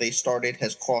Star that they started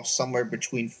has cost somewhere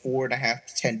between $4.5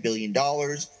 to $10 billion,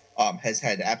 has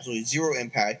had absolutely zero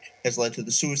impact, has led to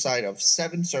the suicide of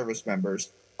 7 service members,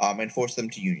 and forced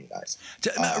them to unionize.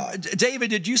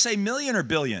 David, did you say million or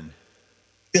billion?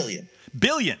 Billion.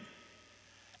 Billion.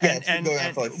 Yeah, and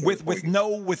like with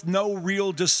no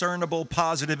real discernible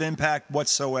positive impact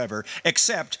whatsoever,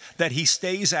 except that he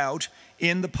stays out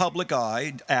in the public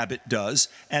eye, Abbott does,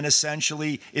 and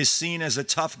essentially is seen as a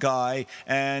tough guy,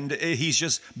 and he's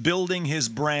just building his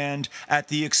brand at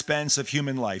the expense of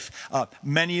human life.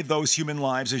 Many of those human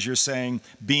lives, as you're saying,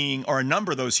 or a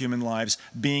number of those human lives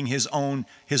being his own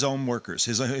workers,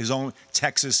 his own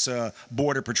Texas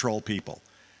Border Patrol people.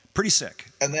 Pretty sick.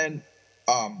 And then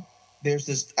there's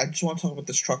this. I just want to talk about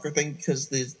this trucker thing because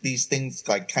these things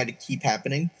like kind of keep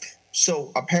happening.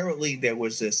 So apparently there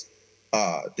was this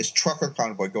trucker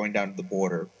convoy going down to the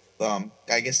border.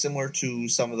 I guess similar to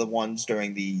some of the ones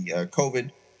during the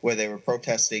COVID, where they were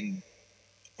protesting,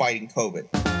 fighting COVID.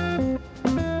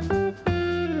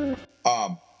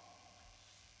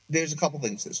 There's a couple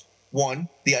things to this. One,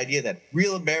 the idea that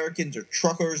real Americans are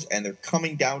truckers and they're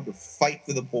coming down to fight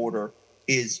for the border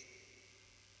is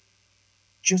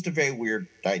just a very weird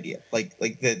idea. Like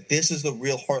that this is the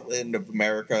real heartland of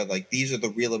America. Like these are the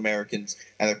real Americans,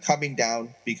 and they're coming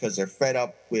down because they're fed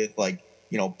up with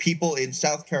people in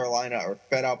South Carolina are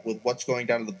fed up with what's going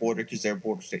down to the border because they're a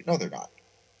border state. No, they're not.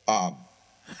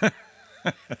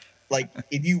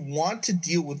 If you want to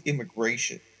deal with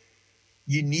immigration,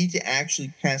 you need to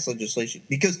actually pass legislation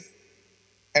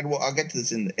I'll get to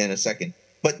this in a second.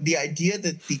 But the idea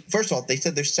that first of all, they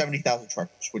said there's 70,000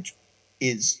 truckers, which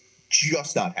is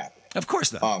just not happening. Of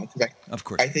course not. Of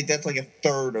course. I think that's like a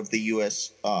third of the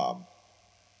U.S.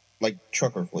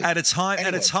 Trucker fleet. At a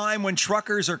time when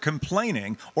truckers are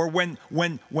complaining, or when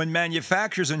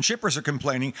manufacturers and shippers are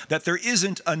complaining that there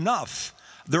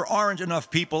aren't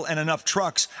enough people and enough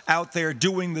trucks out there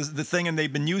doing the thing, and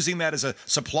they've been using that as a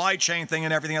supply chain thing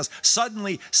and everything else.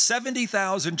 Suddenly,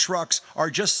 70,000 trucks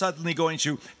are just suddenly going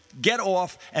to get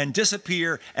off and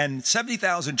disappear, and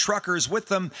 70,000 truckers with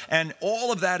them, and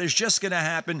all of that is just going to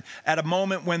happen at a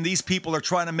moment when these people are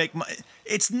trying to make money.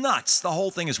 It's nuts. The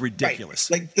whole thing is ridiculous.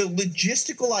 Right. Like the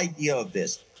logistical idea of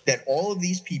this, that all of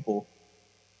these people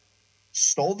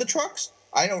stole the trucks.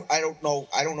 I don't know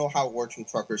how it works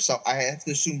with truckers. So I have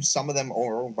to assume some of them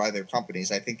are owned by their companies.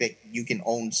 I think that you can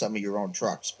own some of your own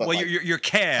trucks. But your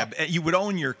cab, you would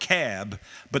own your cab,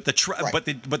 but the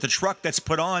truck that's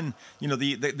put on,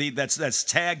 that's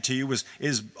tagged to you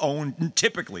is owned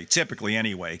typically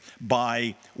anyway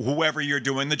by whoever you're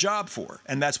doing the job for,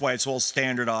 and that's why it's all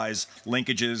standardized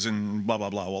linkages and blah blah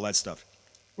blah, all that stuff.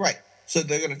 Right. So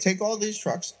they're going to take all these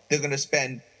trucks. They're going to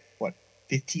spend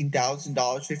 $15,000,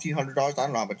 $1,500. I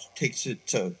don't know how much it takes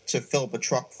to fill up a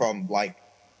truck from like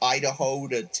Idaho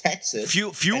to Texas.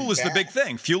 Fuel is the big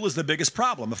thing. Fuel is the biggest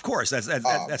problem. Of course,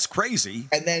 that's crazy.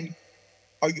 And then,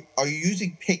 are you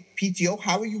using PTO?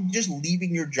 How are you just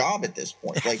leaving your job at this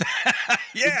point? Like,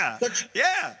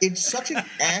 it's such an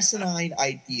asinine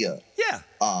idea. Yeah.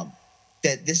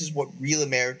 That this is what real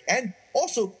America, and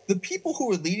also the people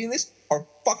who are leading this are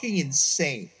fucking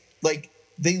insane. Like,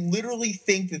 they literally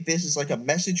think that this is like a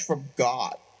message from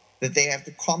God, that they have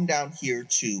to come down here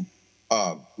to,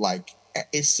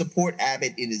 support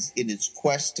Abbott in his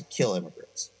quest to kill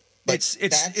immigrants. Like,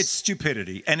 it's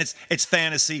stupidity, and it's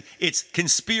fantasy, it's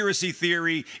conspiracy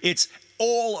theory, it's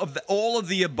all of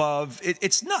the above.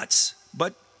 It's nuts,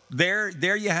 but there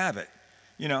you have it.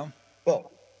 You know.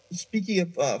 Well, speaking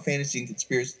of fantasy and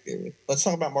conspiracy theory, let's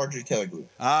talk about Marjorie Taylor Greene.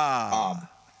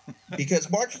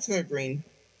 Because Marjorie Taylor Greene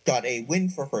got a win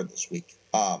for her this week.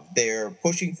 They're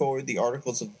pushing forward the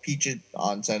articles of impeachment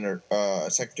on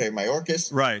Secretary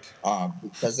Mayorkas. Right.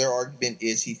 Because their argument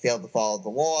is he failed to follow the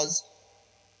laws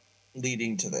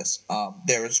leading to this.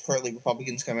 There is currently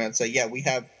Republicans coming out and say, yeah,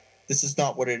 this is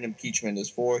not what an impeachment is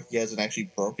for. He hasn't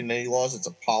actually broken any laws. It's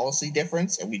a policy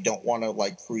difference, and we don't want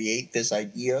to create this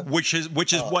idea. Which is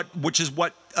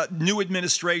what new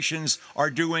administrations are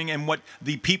doing, and what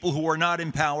the people who are not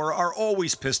in power are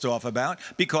always pissed off about,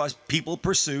 because people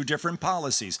pursue different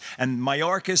policies. And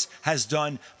Mayorkas has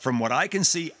done, from what I can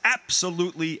see,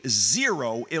 absolutely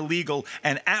zero illegal,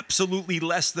 and absolutely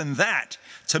less than that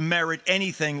to merit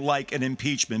anything like an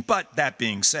impeachment. But that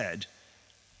being said,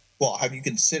 well, have you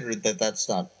considered that that's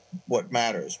not what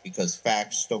matters, because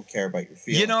facts don't care about your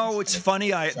feelings? You know, it's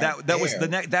funny.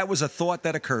 That was a thought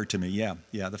that occurred to me. Yeah,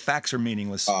 the facts are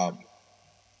meaningless.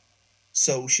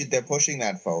 So they're pushing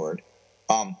that forward.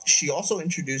 She also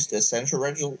introduced a censure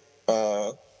resolution.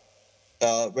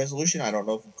 I don't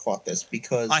know if you caught this,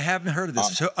 because I haven't heard of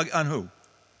this. On who?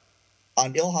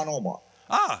 On Ilhan Omar.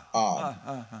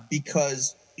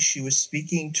 Because she was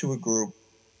speaking to a group.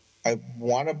 I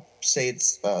want to say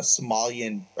it's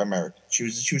Somalian American. She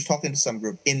was talking to some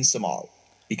group in Somalia,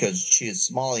 because she is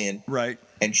Somalian, right?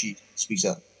 And she speaks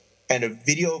up. And a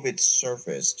video of it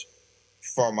surfaced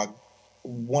from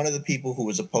one of the people who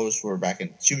was opposed to her back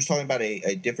in. She was talking about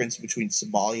a difference between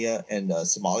Somalia and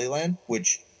Somaliland,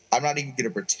 which I'm not even going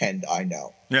to pretend I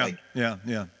know.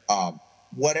 Yeah.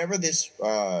 Whatever this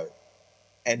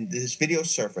and this video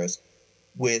surfaced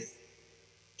with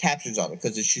captions on it,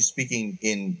 because she's speaking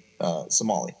in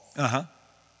Somali.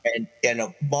 And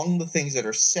among the things that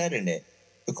are said in it,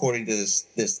 according to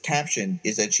this caption,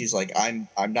 is that she's like, I'm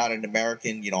not an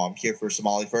American, I'm here for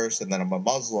Somali first, and then I'm a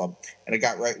Muslim. And it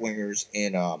got right wingers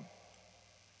in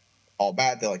all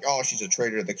bad. They're like, oh, she's a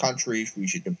traitor to the country, we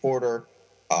should deport her.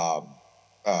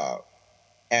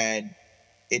 And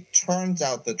it turns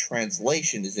out the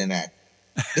translation is inaccurate.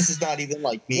 This is not even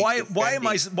like me. Why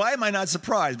am I not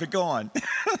surprised? But go on.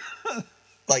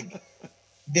 Like,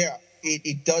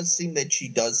 it does seem that she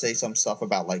does say some stuff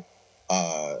about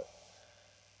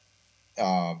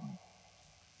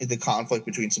the conflict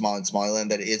between Somalia and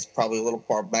Somaliland that is probably a little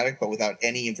problematic, but without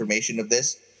any information of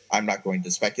this, I'm not going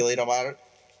to speculate about it.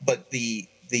 But the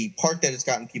part that has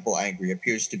gotten people angry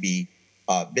appears to be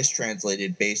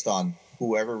mistranslated based on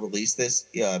whoever released this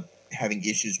having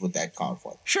issues with that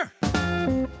conflict. Sure.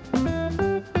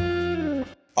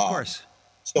 Of course.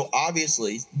 So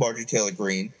obviously, Marjorie Taylor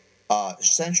Greene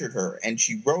censured her, and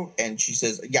she wrote, and she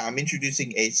says, yeah, I'm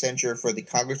introducing a censure for the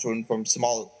congresswoman from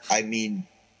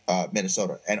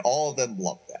Minnesota. And all of them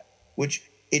loved that, which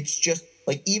it's just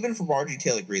like, even for Marjorie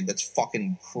Taylor Greene, that's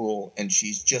fucking cruel, and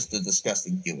she's just a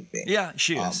disgusting human being. Yeah,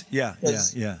 she is. Yeah.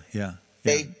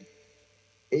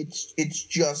 It's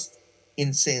just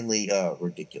insanely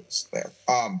ridiculous there.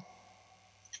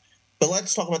 But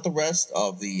let's talk about the rest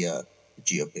of the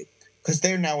GOP, because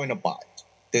they're now in a bind.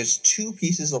 There's two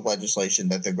pieces of legislation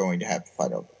that they're going to have to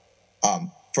fight over.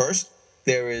 First,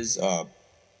 there is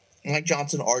Mike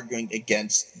Johnson arguing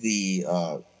against the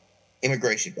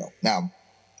immigration bill. Now,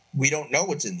 we don't know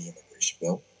what's in the immigration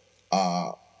bill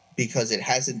because it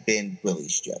hasn't been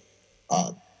released yet.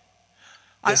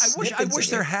 I wish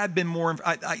there had been more.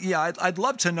 I'd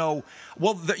love to know.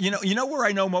 Well, you know where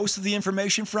I know most of the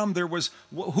information from? Who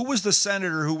was the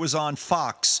senator who was on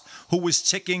Fox who was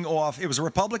ticking off? It was a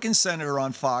Republican senator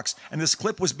on Fox, and this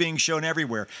clip was being shown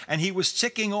everywhere, and he was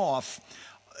ticking off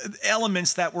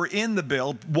elements that were in the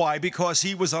bill. Why? Because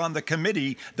he was on the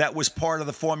committee that was part of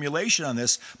the formulation on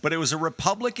this. But it was a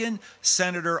Republican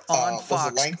senator on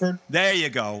Fox. Was it Langford? There you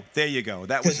go. That was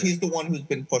because he's the one who's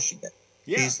been pushing it.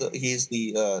 Yeah. He's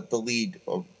the lead,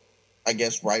 I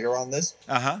guess, writer on this.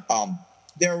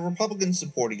 there are Republicans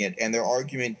supporting it, and their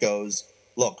argument goes,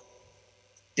 look,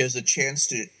 there's a chance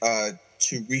to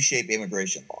reshape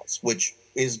immigration laws, which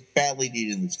is badly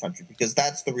needed in this country, because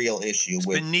that's the real issue. It's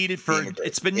been needed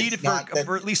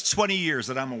for at least 20 years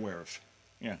that I'm aware of.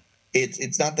 Yeah.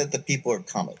 It's not that the people are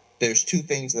coming. There's two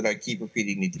things that I keep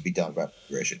repeating need to be done about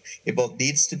immigration. It both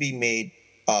needs to be made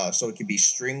so it can be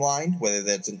streamlined, whether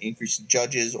that's an increase in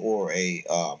judges or a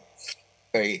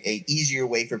easier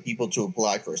way for people to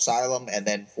apply for asylum, and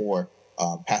then for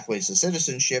pathways to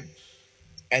citizenship.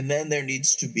 And then there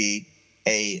needs to be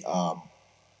an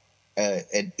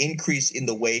increase in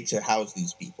the way to house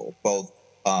these people, both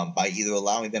by either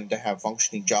allowing them to have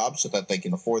functioning jobs so that they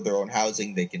can afford their own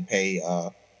housing, they can pay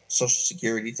Social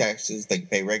Security taxes, they can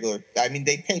pay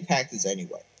they pay taxes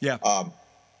anyway. Yeah.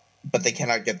 But they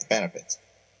cannot get the benefits.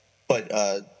 But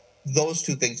those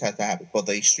two things have to happen, both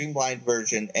a streamlined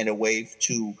version and a way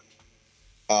to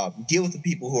deal with the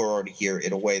people who are already here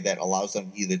in a way that allows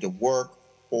them either to work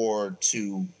or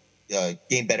to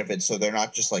gain benefits, so they're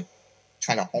not just like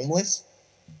kind of homeless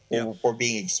or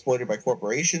being exploited by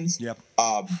corporations. Yep.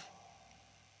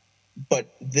 But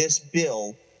this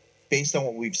bill, based on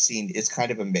what we've seen, is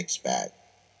kind of a mixed bag.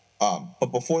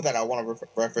 But before that, I want to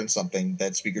reference something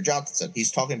that Speaker Johnson said.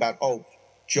 He's talking about,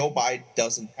 Joe Biden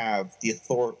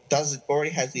already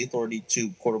has the authority to,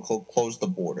 quote unquote, close the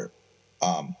border,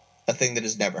 a thing that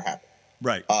has never happened.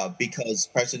 Right. Because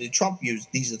President Trump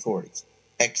used these authorities.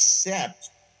 Except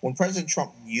when President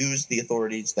Trump used the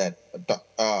authorities that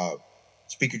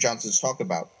Speaker Johnson is talking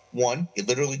about, one, it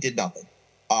literally did nothing.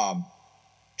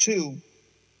 Two,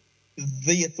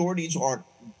 the authorities aren't.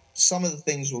 Some of the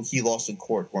things he lost in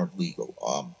court weren't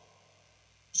legal.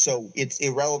 So it's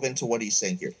irrelevant to what he's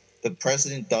saying here. The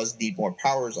president does need more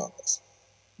powers on this.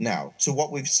 Now, to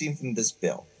what we've seen from this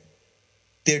bill,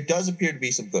 there does appear to be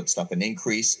some good stuff. An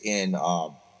increase in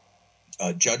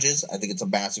judges. I think it's a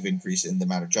massive increase in the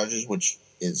amount of judges, which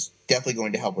is definitely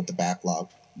going to help with the backlog.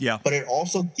 Yeah. But it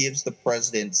also gives the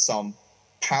president some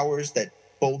powers that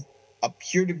both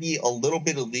appear to be a little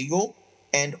bit illegal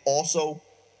and also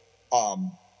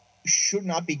should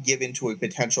not be given to a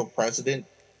potential president,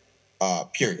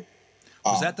 period.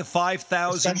 Was that the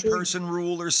 5,000 person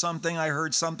rule or something? I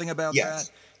heard something about that.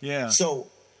 Yeah. So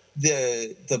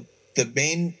the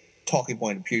main talking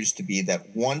point appears to be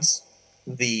that once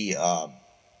the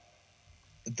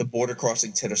border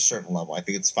crossings hit a certain level, I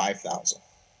think it's 5,000,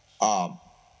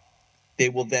 they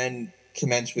will then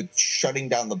commence with shutting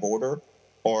down the border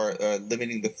or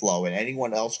limiting the flow, and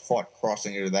anyone else caught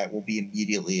crossing into that will be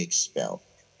immediately expelled.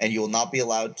 And you will not be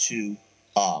allowed to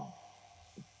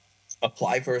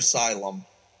apply for asylum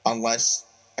unless,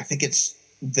 I think it's,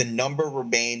 the number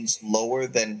remains lower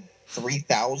than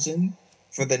 3,000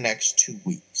 for the next 2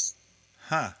 weeks.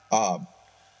 First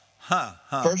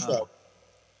off,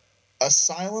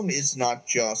 asylum is not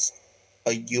just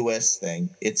a U.S. thing.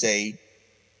 It's a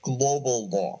global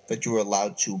law that you're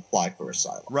allowed to apply for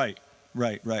asylum. Right.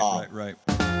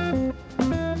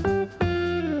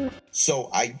 So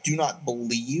I do not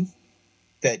believe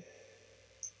that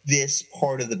this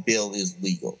part of the bill is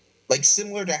legal. Like,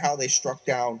 similar to how they struck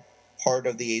down part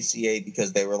of the ACA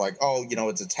because they were like,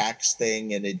 it's a tax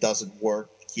thing and it doesn't work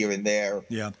here and there.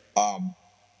 Yeah.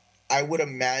 I would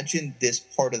imagine this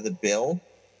part of the bill,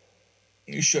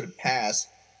 should it pass,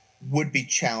 would be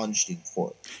challenged in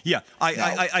court. Yeah,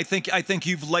 I think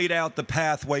you've laid out the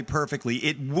pathway perfectly.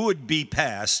 It would be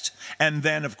passed, and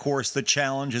then, of course, the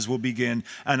challenges will begin,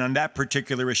 and on that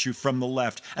particular issue from the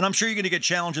left. And I'm sure you're going to get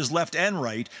challenges left and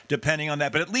right, depending on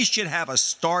that, but at least you'd have a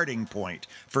starting point,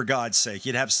 for God's sake.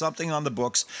 You'd have something on the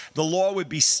books. The law would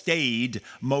be stayed,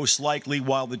 most likely,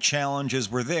 while the challenges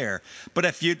were there. But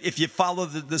if you follow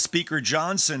the Speaker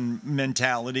Johnson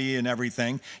mentality and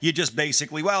everything, you just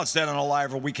basically, it's dead on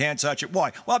arrival, we can't touch it.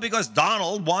 Why? Well, because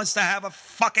Donald wants to have a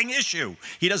fucking issue.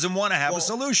 He doesn't want to have a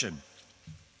solution.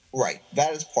 Right.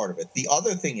 That is part of it. The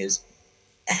other thing is,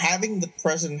 having the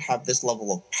president have this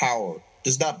level of power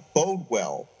does not bode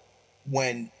well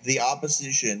when the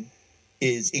opposition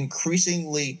is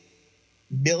increasingly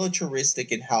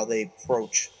militaristic in how they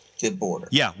approach the border.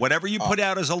 Yeah, whatever you put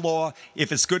out as a law,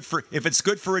 if it's good for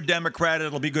a Democrat,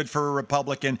 it'll be good for a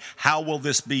Republican. How will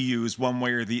this be used one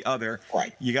way or the other?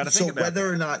 Right. You got to think about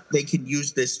whether or not they can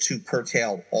use this to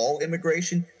curtail all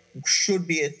immigration should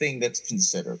be a thing that's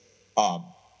considered.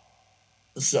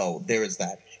 So there is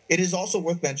that. It is also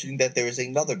worth mentioning that there is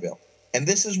another bill, and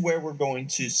this is where we're going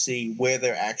to see where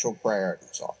their actual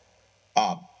priorities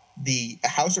are. The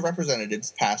House of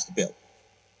Representatives passed a bill.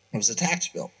 It was a tax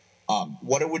bill.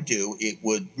 What it would do, it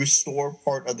would restore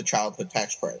part of the childhood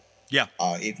tax credit. Yeah.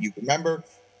 If you remember,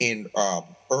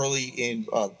 early in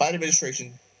Biden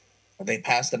administration, they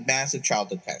passed a massive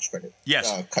childhood tax credit.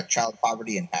 Yes. Cut child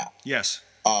poverty in half. Yes.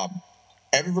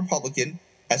 Every Republican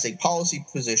has a policy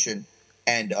position,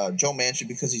 and Joe Manchin,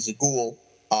 because he's a ghoul,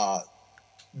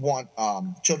 want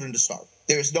children to starve.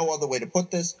 There is no other way to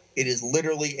put this. It is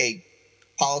literally a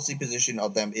policy position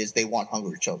of them is they want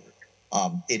hungry children.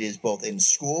 It is both in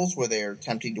schools where they're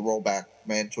attempting to roll back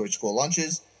mandatory school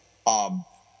lunches, and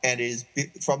it is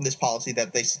from this policy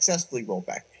that they successfully rolled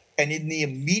back. And in the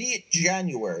immediate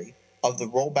January of the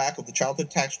rollback of the childhood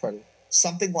tax credit,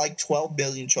 something like 12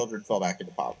 million children fell back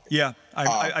into poverty. Yeah,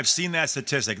 I've seen that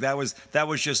statistic. That was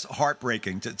just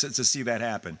heartbreaking to see that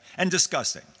happen, and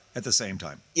disgusting at the same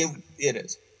time. It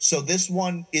is. So this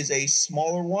one is a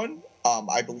smaller one.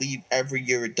 I believe every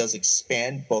year it does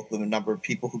expand both the number of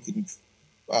people who can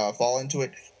fall into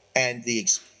it and the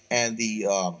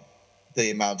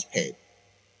amounts paid.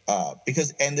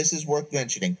 Because this is worth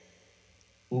mentioning,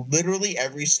 literally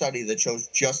every study that shows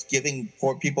just giving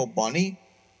poor people money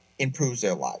improves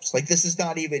their lives. Like, this is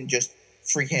not even just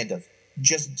free handout.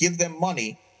 Just give them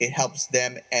money, it helps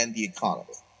them and the economy.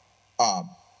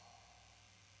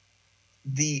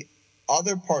 The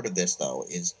other part of this, though,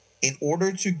 is in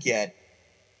order to get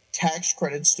tax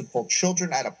credits to pull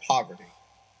children out of poverty,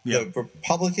 the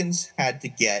Republicans had to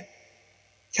get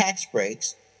tax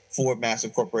breaks for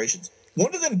massive corporations.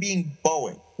 One of them being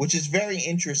Boeing, which is very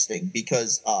interesting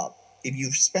because if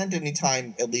you've spent any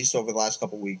time, at least over the last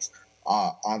couple of weeks,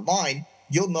 online,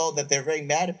 you'll know that they're very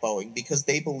mad at Boeing because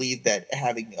they believe that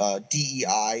having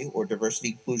DEI, or diversity,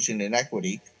 inclusion, and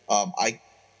equity,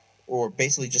 or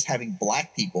basically just having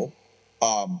black people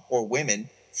or women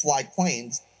fly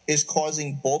planes is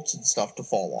causing bolts and stuff to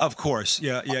fall off. Of course,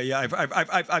 yeah.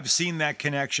 I've seen that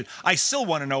connection. I still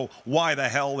want to know why the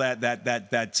hell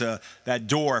that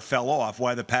door fell off.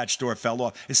 Why the patch door fell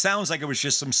off? It sounds like it was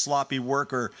just some sloppy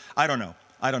work, or I don't know,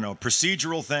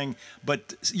 procedural thing.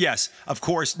 But yes, of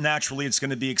course, naturally, it's going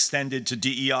to be extended to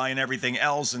DEI and everything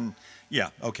else. And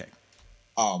yeah, okay.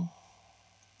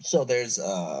 So there's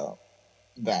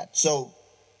that. So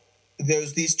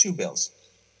there's these two bills.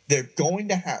 They're going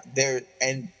to have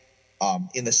in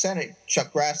the Senate,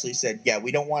 Chuck Grassley said, yeah,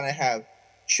 we don't want to have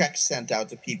checks sent out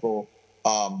to people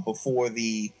before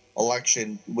the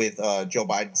election with Joe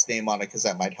Biden's name on it because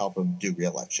that might help him do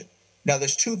re-election. Now,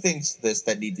 there's two things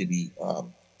that need to be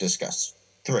discussed.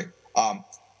 Three.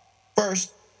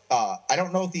 First, I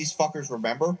don't know if these fuckers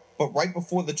remember, but right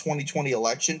before the 2020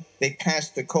 election, they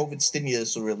passed the COVID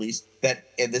stimulus release that,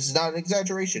 and this is not an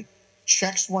exaggeration,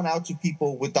 checks went out to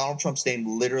people with Donald Trump's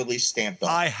name literally stamped on.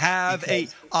 I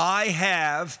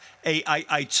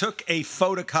took a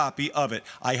photocopy of it.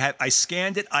 I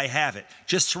scanned it. I have it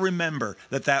just to remember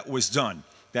that was done.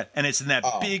 And it's in that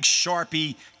big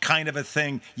Sharpie kind of a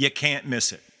thing. You can't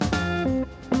miss it.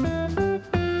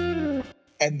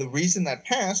 And the reason that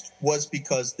passed was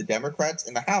because the Democrats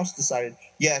in the House decided,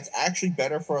 yeah, it's actually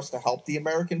better for us to help the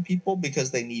American people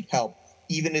because they need help,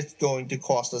 even if it's going to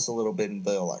cost us a little bit in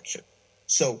the election.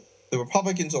 So the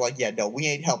Republicans are like, yeah, no, we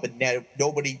ain't helping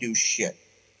nobody do shit.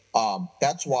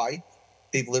 That's why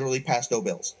they've literally passed no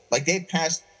bills. Like, they've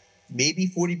passed maybe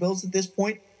 40 bills at this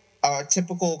point.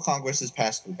 Typical Congress has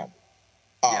passed 300.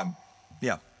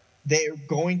 Yeah. They're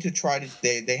going to try to.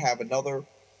 They have another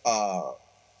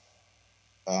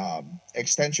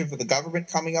extension for the government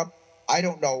coming up. I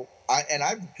don't know.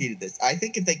 I've repeated this. I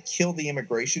think if they kill the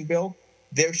immigration bill,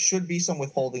 there should be some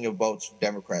withholding of votes from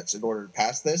Democrats in order to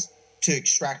pass this, to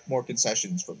extract more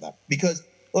concessions from them. Because,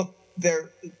 look,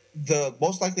 the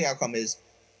most likely outcome is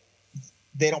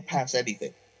they don't pass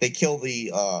anything. They kill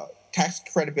the tax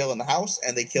credit bill in the House,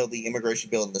 and they kill the immigration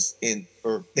bill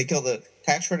they kill the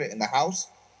tax credit in the House,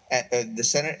 the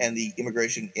Senate, and the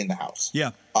immigration in the House.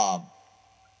 Yeah.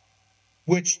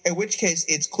 In which case,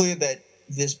 it's clear that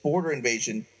this border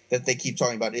invasion that they keep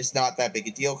talking about is not that big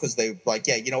a deal because they're like,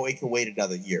 yeah, it can wait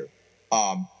another year.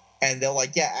 And they're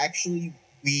like, yeah, actually,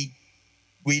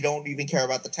 we don't even care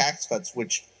about the tax cuts,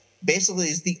 which basically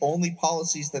is the only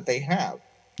policies that they have.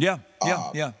 Yeah.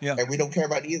 And we don't care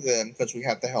about either of them because we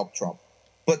have to help Trump.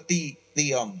 But the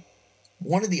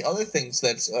one of the other things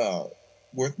that's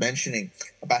worth mentioning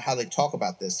about how they talk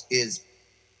about this is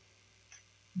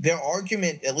their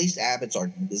argument, at least Abbott's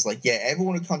argument, is like, yeah,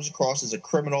 everyone who comes across as a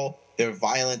criminal, they're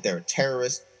violent, they're a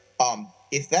terrorist.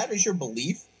 If that is your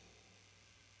belief,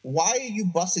 why are you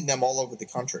busing them all over the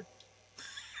country?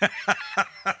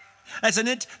 That's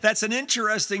an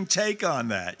interesting take on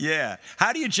that. Yeah.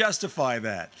 How do you justify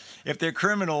that? If they're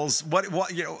criminals, what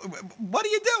are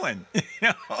you doing?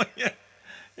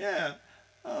 Yeah.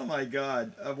 Oh my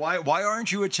God! Why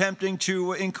aren't you attempting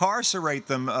to incarcerate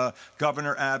them,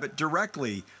 Governor Abbott,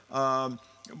 directly?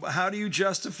 How do you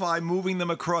justify moving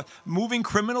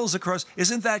criminals across?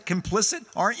 Isn't that complicit?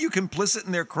 Aren't you complicit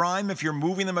in their crime if you're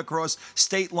moving them across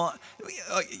state line?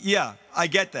 Yeah, I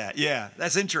get that. Yeah,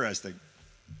 that's interesting.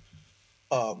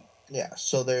 Yeah.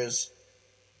 So there's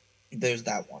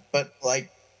that one, but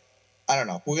like, I don't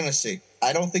know. We're gonna see.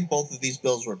 I don't think both of these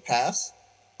bills would pass.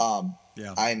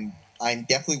 Yeah. I'm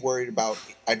definitely worried about.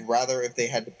 I'd rather, if they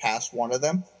had to pass one of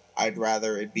them, I'd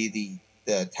rather it be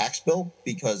the tax bill,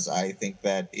 because I think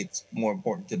that it's more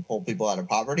important to pull people out of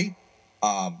poverty.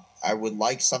 I would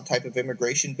like some type of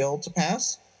immigration bill to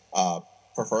pass,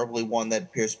 preferably one that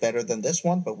appears better than this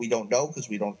one, but we don't know because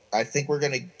we don't. I think we're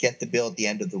going to get the bill at the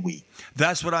end of the week.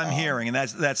 That's what I'm hearing, and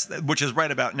that's which is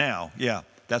right about now. Yeah,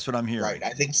 that's what I'm hearing. Right.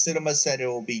 I think Cinema said it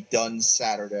will be done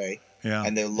Saturday. Yeah.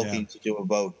 And they're looking to do a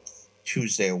vote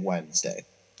Tuesday or Wednesday.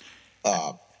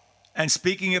 And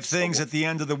speaking of things at the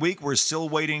end of the week, we're still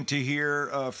waiting to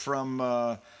hear from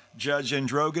Judge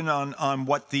Androgan on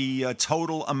what the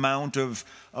total amount of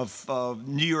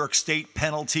New York State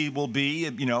penalty will be.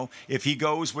 You know, if he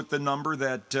goes with the number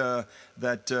that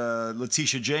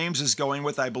Letitia James is going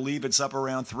with, I believe it's up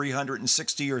around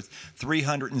 360 or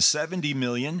 370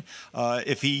 million.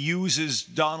 If he uses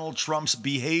Donald Trump's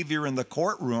behavior in the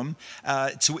courtroom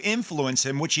to influence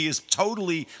him, which he is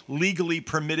totally legally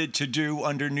permitted to do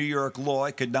under New York law,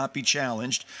 it could not be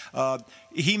challenged.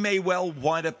 He may well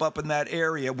wind up in that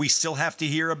area. We still have to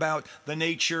hear about the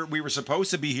nature. We were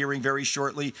supposed to be hearing very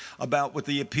shortly about what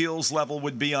the appeals level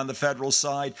would be on the federal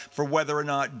side for whether or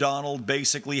not Donald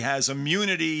basically has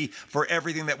immunity for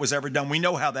everything that was ever done. We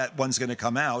know how that one's going to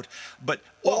come out, but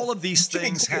all of these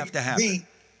things have to happen.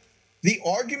 The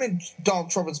argument Donald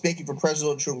Trump is making for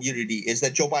presidential immunity is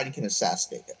that Joe Biden can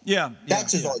assassinate him.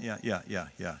 That's his argument.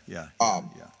 Yeah.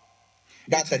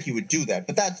 Not that he would do that,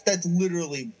 but that's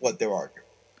literally what they're arguing,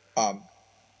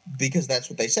 because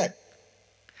that's what they said.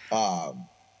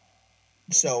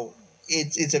 So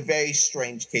it's a very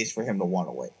strange case for him to want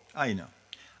to win. I know.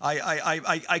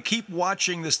 I keep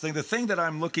watching this thing. The thing that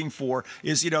I'm looking for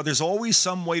is, there's always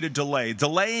some way to delay.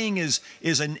 Delaying is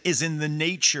in the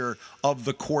nature of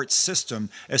the court system,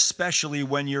 especially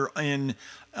when you're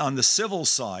on the civil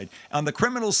side. On the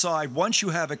criminal side, once you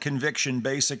have a conviction,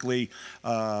 basically,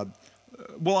 on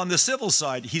the civil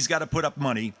side, he's got to put up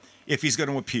money if he's going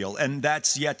to appeal, and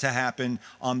that's yet to happen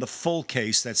on the full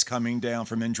case that's coming down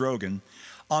from Androgan.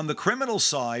 On the criminal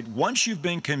side, once you've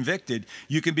been convicted,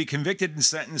 you can be convicted and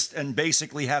sentenced and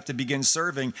basically have to begin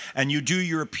serving, and you do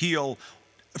your appeal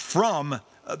from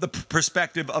the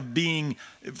perspective of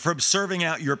from serving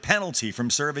out your penalty, from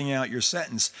serving out your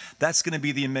sentence. That's going to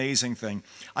be the amazing thing.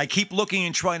 I keep looking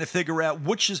and trying to figure out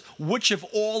which of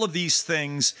all of these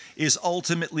things is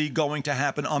ultimately going to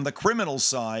happen on the criminal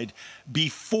side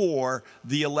before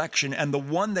the election. And the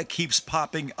one that keeps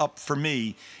popping up for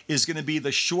me is going to be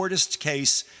the shortest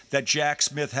case that Jack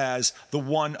Smith has, the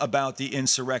one about the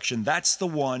insurrection. That's the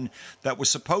one that was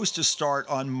supposed to start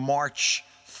on March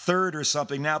 3rd or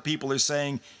something. Now people are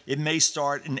saying it may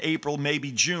start in April,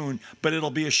 maybe June, but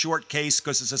it'll be a short case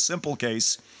because it's a simple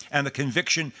case, and the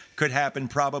conviction could happen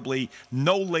probably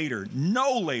no later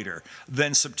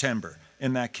than September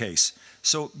in that case.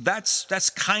 So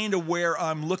that's kind of where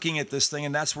I'm looking at this thing,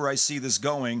 and that's where I see this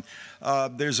going.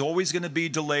 There's always going to be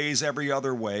delays every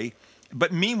other way.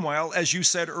 But meanwhile, as you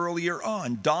said earlier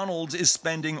on, Donald is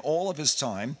spending all of his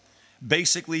time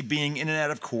basically being in and out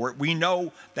of court. We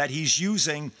know that he's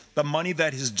using the money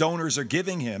that his donors are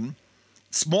giving him,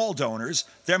 small donors.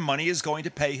 Their money is going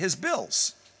to pay his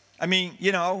bills. I mean,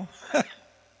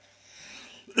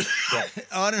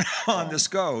 on and on this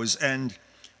goes. And,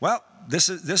 well, this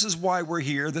is why we're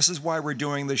here. This is why we're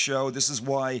doing the show. This is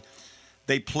why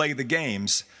they play the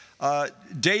games.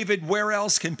 David, where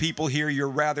else can people hear your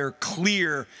rather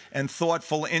clear and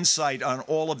thoughtful insight on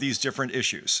all of these different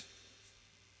issues?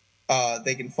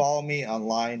 They can follow me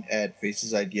online at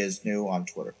Faces Ideas New on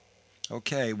Twitter.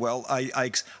 Okay, well,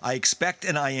 I expect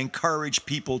and I encourage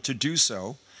people to do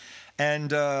so.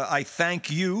 And I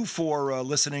thank you for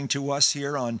listening to us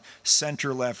here on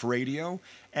Center Left Radio.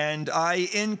 And I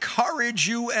encourage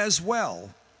you as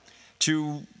well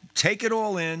to take it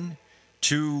all in,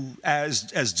 to,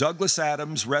 as Douglas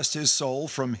Adams, rest his soul,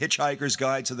 from Hitchhiker's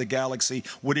Guide to the Galaxy,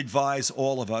 would advise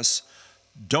all of us,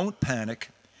 don't panic.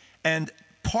 And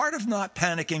part of not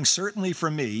panicking, certainly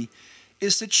for me,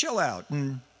 is to chill out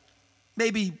and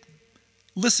maybe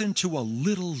listen to a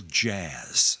little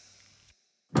jazz.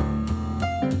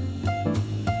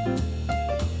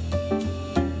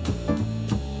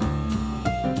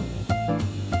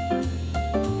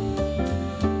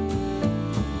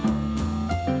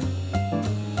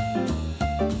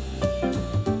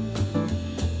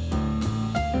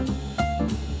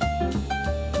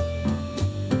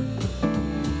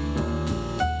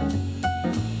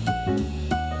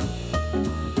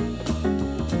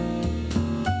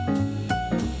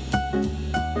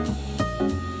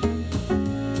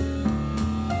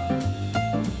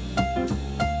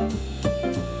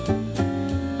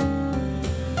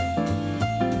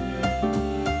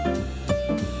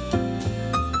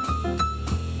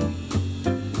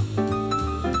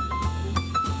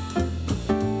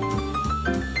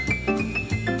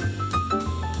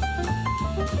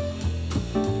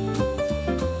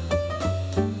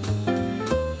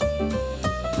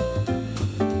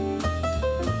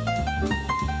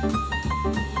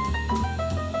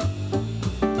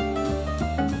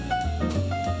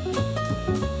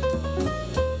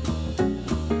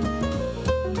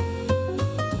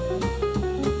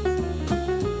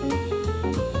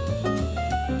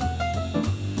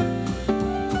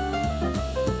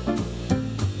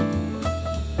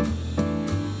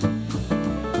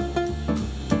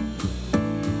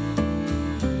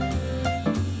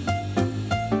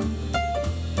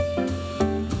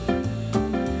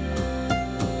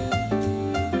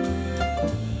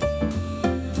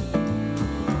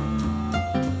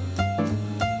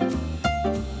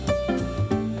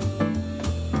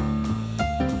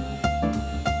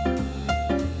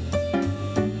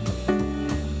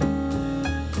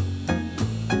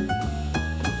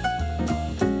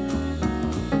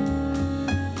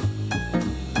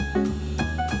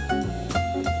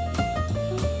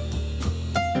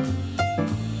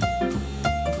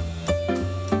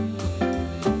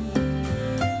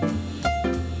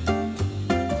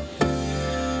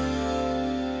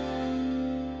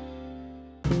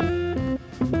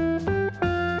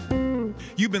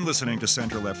 You've been listening to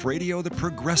Center Left Radio, the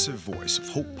progressive voice of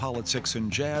hope, politics, and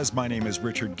jazz. My name is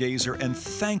Richard Gazer, and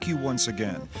thank you once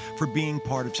again for being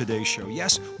part of today's show.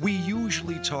 Yes, we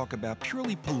usually talk about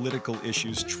purely political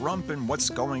issues, Trump and what's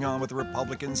going on with the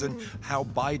Republicans and how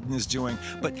Biden is doing,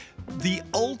 but the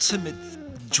ultimate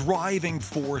driving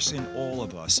force in all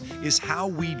of us is how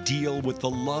we deal with the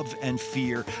love and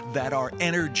fear that are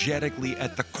energetically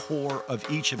at the core of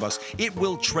each of us. It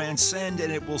will transcend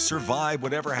and it will survive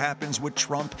whatever happens with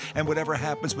Trump and whatever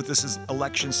happens with this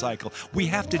election cycle. We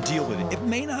have to deal with it. It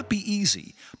may not be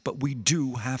easy, but we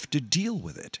do have to deal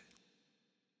with it.